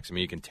contracts. I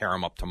mean, you can tear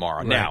them up tomorrow.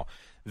 Right. Now,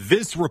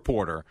 this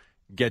reporter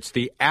gets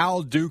the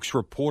Al Dukes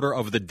Reporter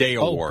of the Day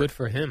award. Oh, good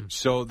for him.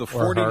 So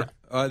the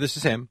this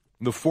is him.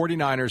 The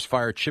 49ers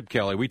fired Chip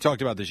Kelly. We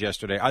talked about this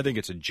yesterday. I think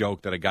it's a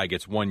joke that a guy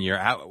gets 1 year.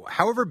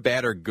 However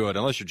bad or good,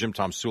 unless you're Jim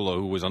Tomsula,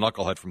 who was a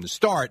knucklehead from the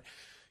start,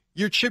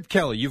 you're Chip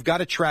Kelly. You've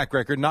got a track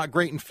record, not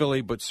great in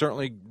Philly, but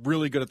certainly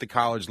really good at the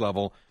college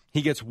level.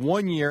 He gets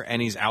 1 year,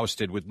 and he's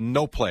ousted with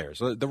no players.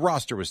 The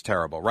roster was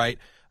terrible, right?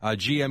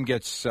 GM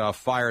gets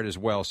fired as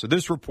well. So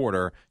this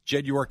reporter,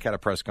 Jed York, had a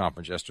press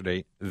conference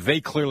yesterday.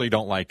 They clearly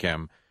don't like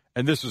him.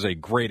 And this was a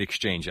great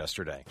exchange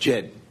yesterday.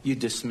 Jed, you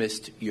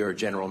dismissed your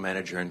general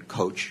manager and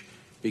coach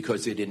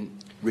because they didn't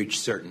reach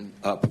certain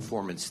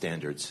performance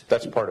standards.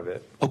 That's part of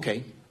it.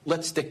 Okay,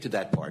 let's stick to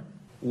that part.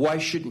 Why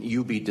shouldn't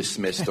you be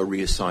dismissed or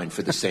reassigned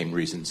for the same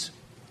reasons?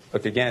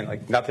 Look,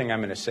 again, nothing I'm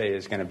going to say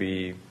is going to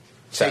be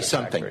Say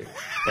something.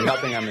 And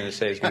nothing I'm going to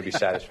say is going to be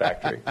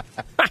satisfactory.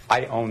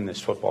 I own this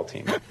football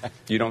team.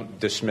 You don't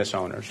dismiss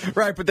owners.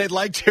 Right, but they'd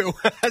like to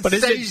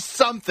say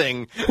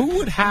something. Who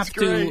would have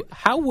to?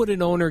 How would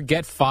an owner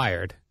get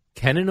fired?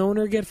 Can an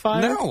owner get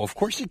fired? No, of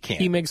course he can't.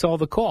 He makes all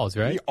the calls,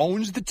 right? He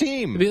owns the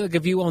team. It'd be like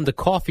if you owned a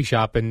coffee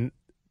shop and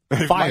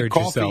fired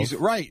yourself.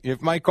 Right.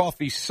 If my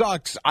coffee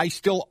sucks, I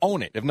still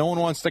own it. If no one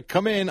wants to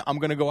come in, I'm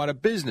going to go out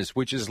of business,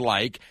 which is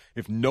like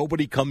if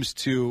nobody comes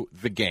to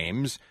the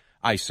games,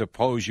 I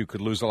suppose you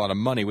could lose a lot of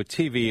money with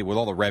TV, with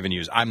all the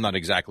revenues. I'm not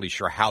exactly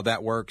sure how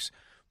that works.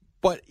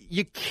 But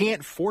you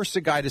can't force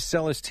a guy to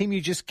sell his team.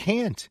 You just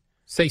can't.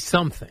 Say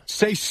something.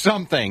 Say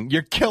something.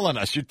 You're killing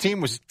us. Your team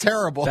was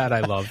terrible. That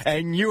I love.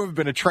 And you have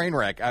been a train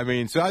wreck. I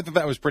mean, so I thought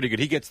that was pretty good.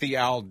 He gets the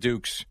Al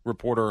Dukes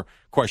Reporter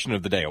Question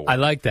of the Day award. I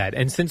like that.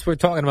 And since we're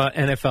talking about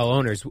NFL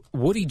owners,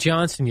 Woody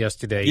Johnson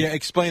yesterday. Yeah,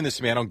 explain this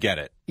to me. I don't get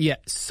it. Yeah,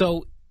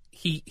 so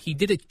he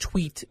did a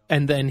tweet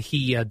and then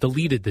he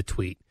deleted the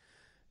tweet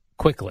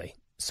quickly.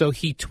 So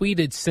he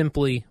tweeted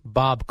simply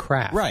Bob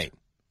Kraft. Right.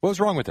 What was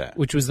wrong with that?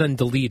 Which was then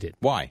deleted.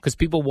 Why? Because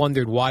people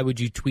wondered, why would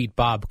you tweet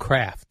Bob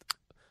Kraft?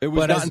 It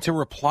was not into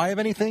reply of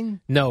anything?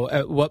 No.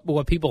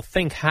 What people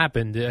think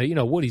happened,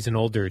 Woody's an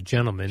older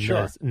gentleman,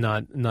 Sure.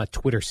 not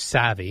Twitter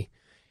savvy.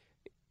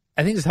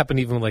 I think this happened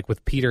even like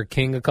with Peter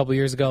King a couple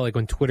years ago, like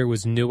when Twitter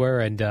was newer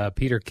and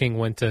Peter King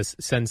went to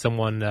send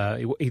someone,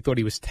 he thought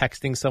he was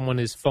texting someone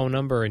his phone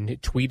number and he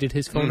tweeted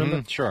his phone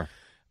number. Sure.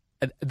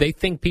 They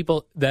think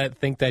people that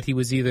think that he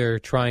was either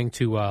trying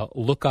to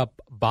look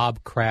up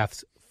Bob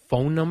Kraft's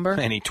phone number.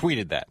 And he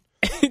tweeted that.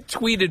 He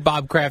tweeted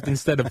Bob Kraft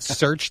instead of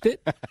searched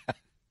it.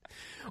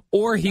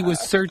 Or he was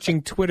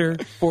searching Twitter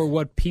for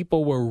what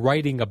people were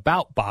writing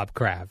about Bob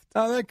Kraft.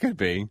 Oh, that could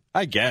be.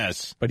 I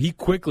guess. But he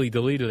quickly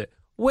deleted it.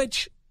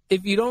 Which,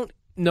 if you don't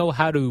know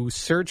how to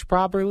search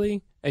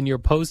properly and you're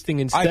posting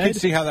instead... I can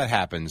see how that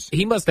happens.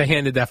 He must have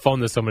handed that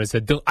phone to someone and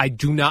said, I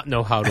do not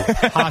know how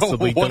to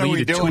possibly what delete are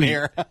we a doing tweet.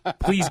 here?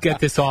 Please get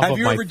this off Have of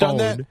you my ever phone.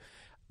 done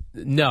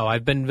that? No,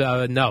 I've been...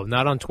 no,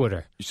 not on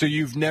Twitter. So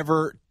you've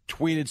never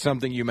tweeted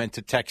something you meant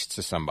to text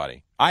to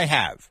somebody? I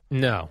have.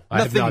 No, I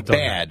have Nothing not done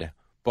bad. that.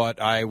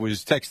 But I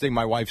was texting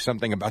my wife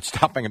something about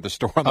stopping at the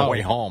store on the way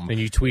home. And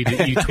you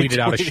tweeted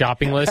out a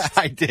shopping list?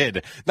 I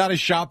did. Not a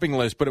shopping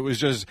list, but it was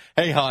just,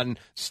 hey, hon,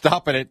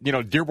 stopping at,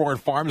 Dearborn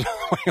Farms on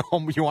the way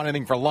home. You want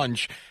anything for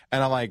lunch?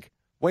 And I'm like,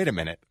 wait a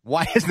minute.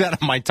 Why is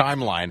that on my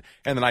timeline?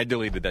 And then I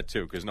deleted that,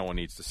 too, because no one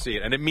needs to see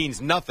it. And it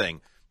means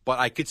nothing, but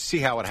I could see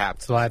how it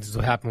happened. So that's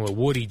what happened with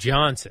Woody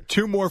Johnson.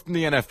 Two more from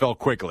the NFL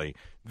quickly.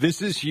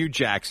 This is Hugh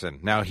Jackson.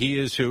 Now, he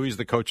is who? He's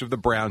the coach of the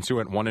Browns, who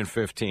went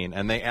 1-15.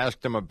 And they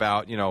asked him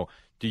about,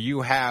 do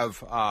you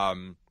have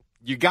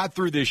you got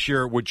through this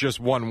year with just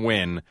one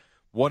win.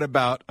 What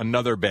about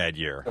another bad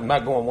year? I'm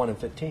not going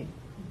 1-15.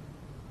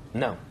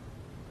 No.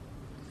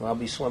 Well, I'll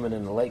be swimming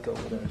in the lake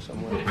over there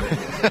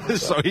somewhere.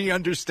 So he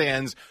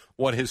understands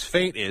what his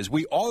fate is.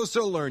 We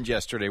also learned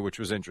yesterday, which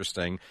was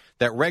interesting,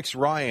 that Rex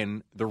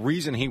Ryan, the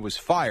reason he was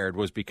fired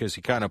was because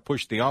he kind of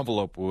pushed the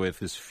envelope with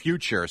his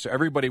future. So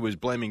everybody was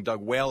blaming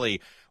Doug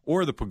Whaley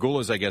or the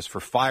Pagulas, I guess, for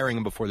firing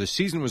him before the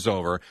season was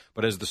over.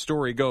 But as the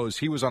story goes,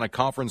 he was on a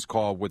conference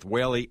call with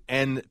Whaley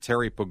and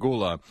Terry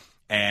Pagula,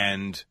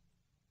 and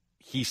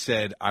he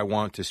said, I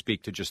want to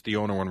speak to just the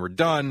owner when we're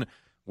done.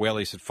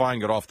 Whaley said, fine,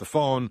 got off the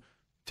phone.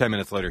 10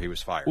 minutes later, he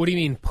was fired. What do you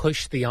mean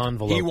push the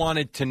envelope? He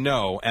wanted to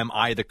know, am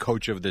I the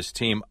coach of this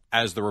team,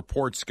 as the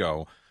reports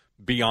go,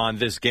 beyond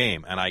this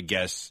game? And I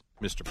guess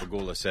Mr.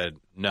 Pagula said,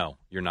 no,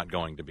 you're not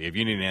going to be. If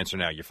you need an answer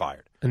now, you're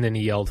fired. And then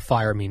he yelled,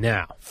 fire me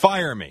now.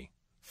 Fire me.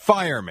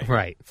 Fire me.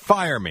 Right.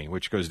 Fire me,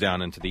 which goes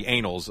down into the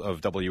annals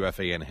of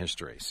WFAN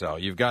history. So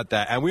you've got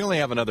that. And we only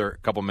have another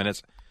couple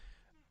minutes.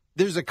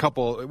 There's a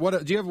couple. What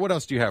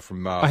else do you have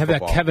from I have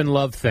football? that Kevin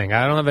Love thing.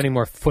 I don't have any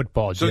more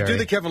football, So Jerry. do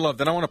the Kevin Love.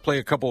 Then I want to play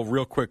a couple of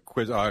real quick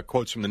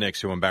quotes from the Knicks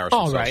who embarrassed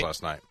themselves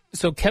last night.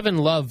 So Kevin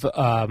Love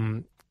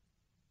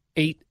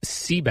ate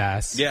sea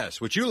bass.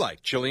 Yes, which you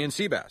like, Chilean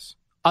sea bass.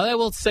 I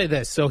will say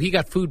this. So he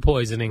got food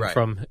poisoning Right.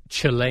 from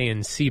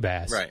Chilean sea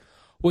bass. Right.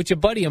 Which a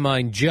buddy of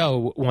mine,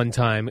 Joe, one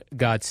time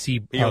got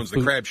sea. He owns the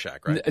food. Crab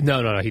Shack, right?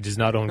 No, he does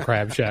not own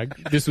Crab Shack.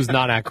 This was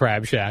not at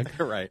Crab Shack.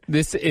 Right.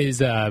 This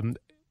is.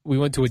 We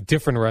went to a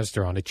different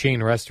restaurant, a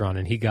chain restaurant,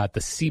 and he got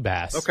the sea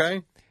bass.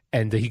 Okay.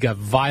 And he got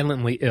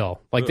violently ill.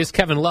 Like this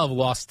Kevin Love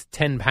lost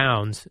 10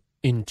 pounds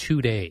in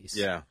 2 days.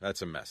 Yeah,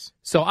 that's a mess.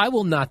 So I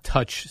will not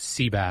touch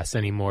sea bass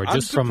anymore. I'm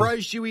just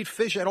surprised you eat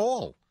fish at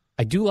all.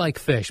 I do like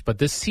fish, but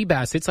this sea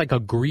bass, it's like a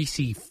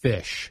greasy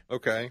fish.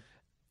 Okay.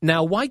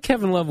 Now, why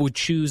Kevin Love would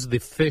choose the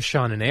fish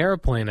on an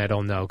airplane, I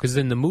don't know. Because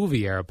in the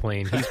movie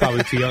Airplane, he's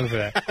probably too young for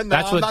that. No,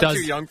 I'm not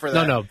too young for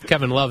that. No,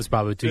 Kevin Love's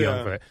probably too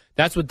young for it.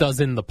 That's what does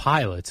in the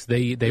pilots.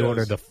 They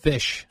order the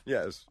fish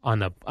on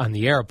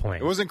the airplane.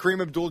 It wasn't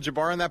Kareem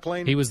Abdul-Jabbar on that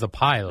plane? He was the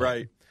pilot.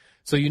 Right.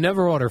 So you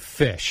never order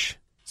fish.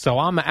 So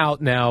I'm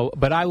out now,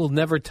 but I will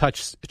never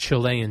touch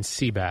Chilean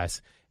sea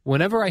bass.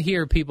 Whenever I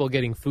hear people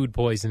getting food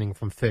poisoning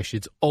from fish,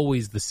 it's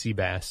always the sea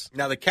bass.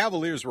 Now, the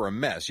Cavaliers were a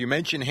mess. You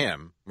mentioned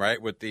him,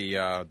 right, with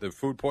the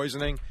food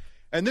poisoning.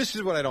 And this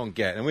is what I don't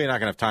get, and we're not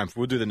going to have time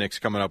for. We'll do the Knicks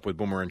coming up with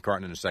Boomer and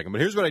Carton in a second.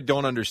 But here's what I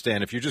don't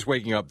understand. If you're just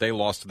waking up, they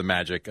lost to the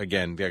Magic.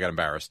 Again, they got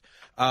embarrassed.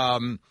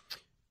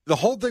 The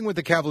whole thing with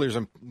the Cavaliers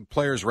and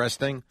players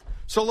resting.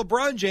 So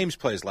LeBron James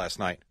plays last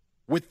night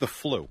with the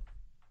flu.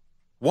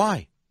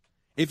 Why?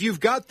 If you've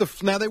got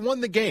now they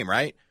won the game,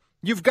 right?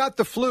 You've got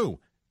the flu.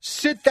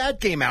 Sit that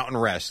game out and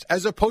rest,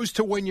 as opposed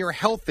to when you're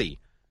healthy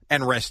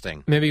and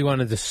resting. Maybe you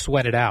wanted to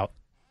sweat it out.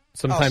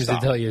 Sometimes they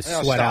tell you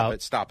sweat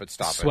out. Stop it.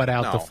 Sweat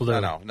out the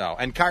flu. No.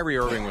 And Kyrie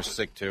Irving was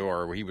sick too,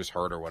 or he was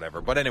hurt or whatever.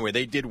 But anyway,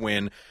 they did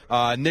win.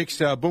 Knicks,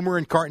 Boomer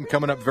and Carton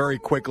coming up very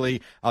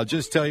quickly. I'll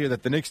just tell you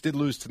that the Knicks did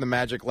lose to the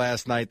Magic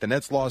last night. The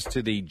Nets lost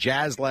to the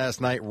Jazz last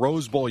night.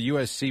 Rose Bowl,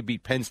 USC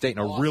beat Penn State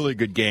in a really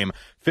good game,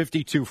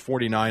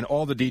 52-49.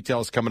 All the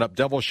details coming up.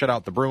 Devils shut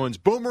out the Bruins.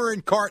 Boomer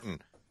and Carton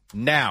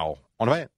now on the way.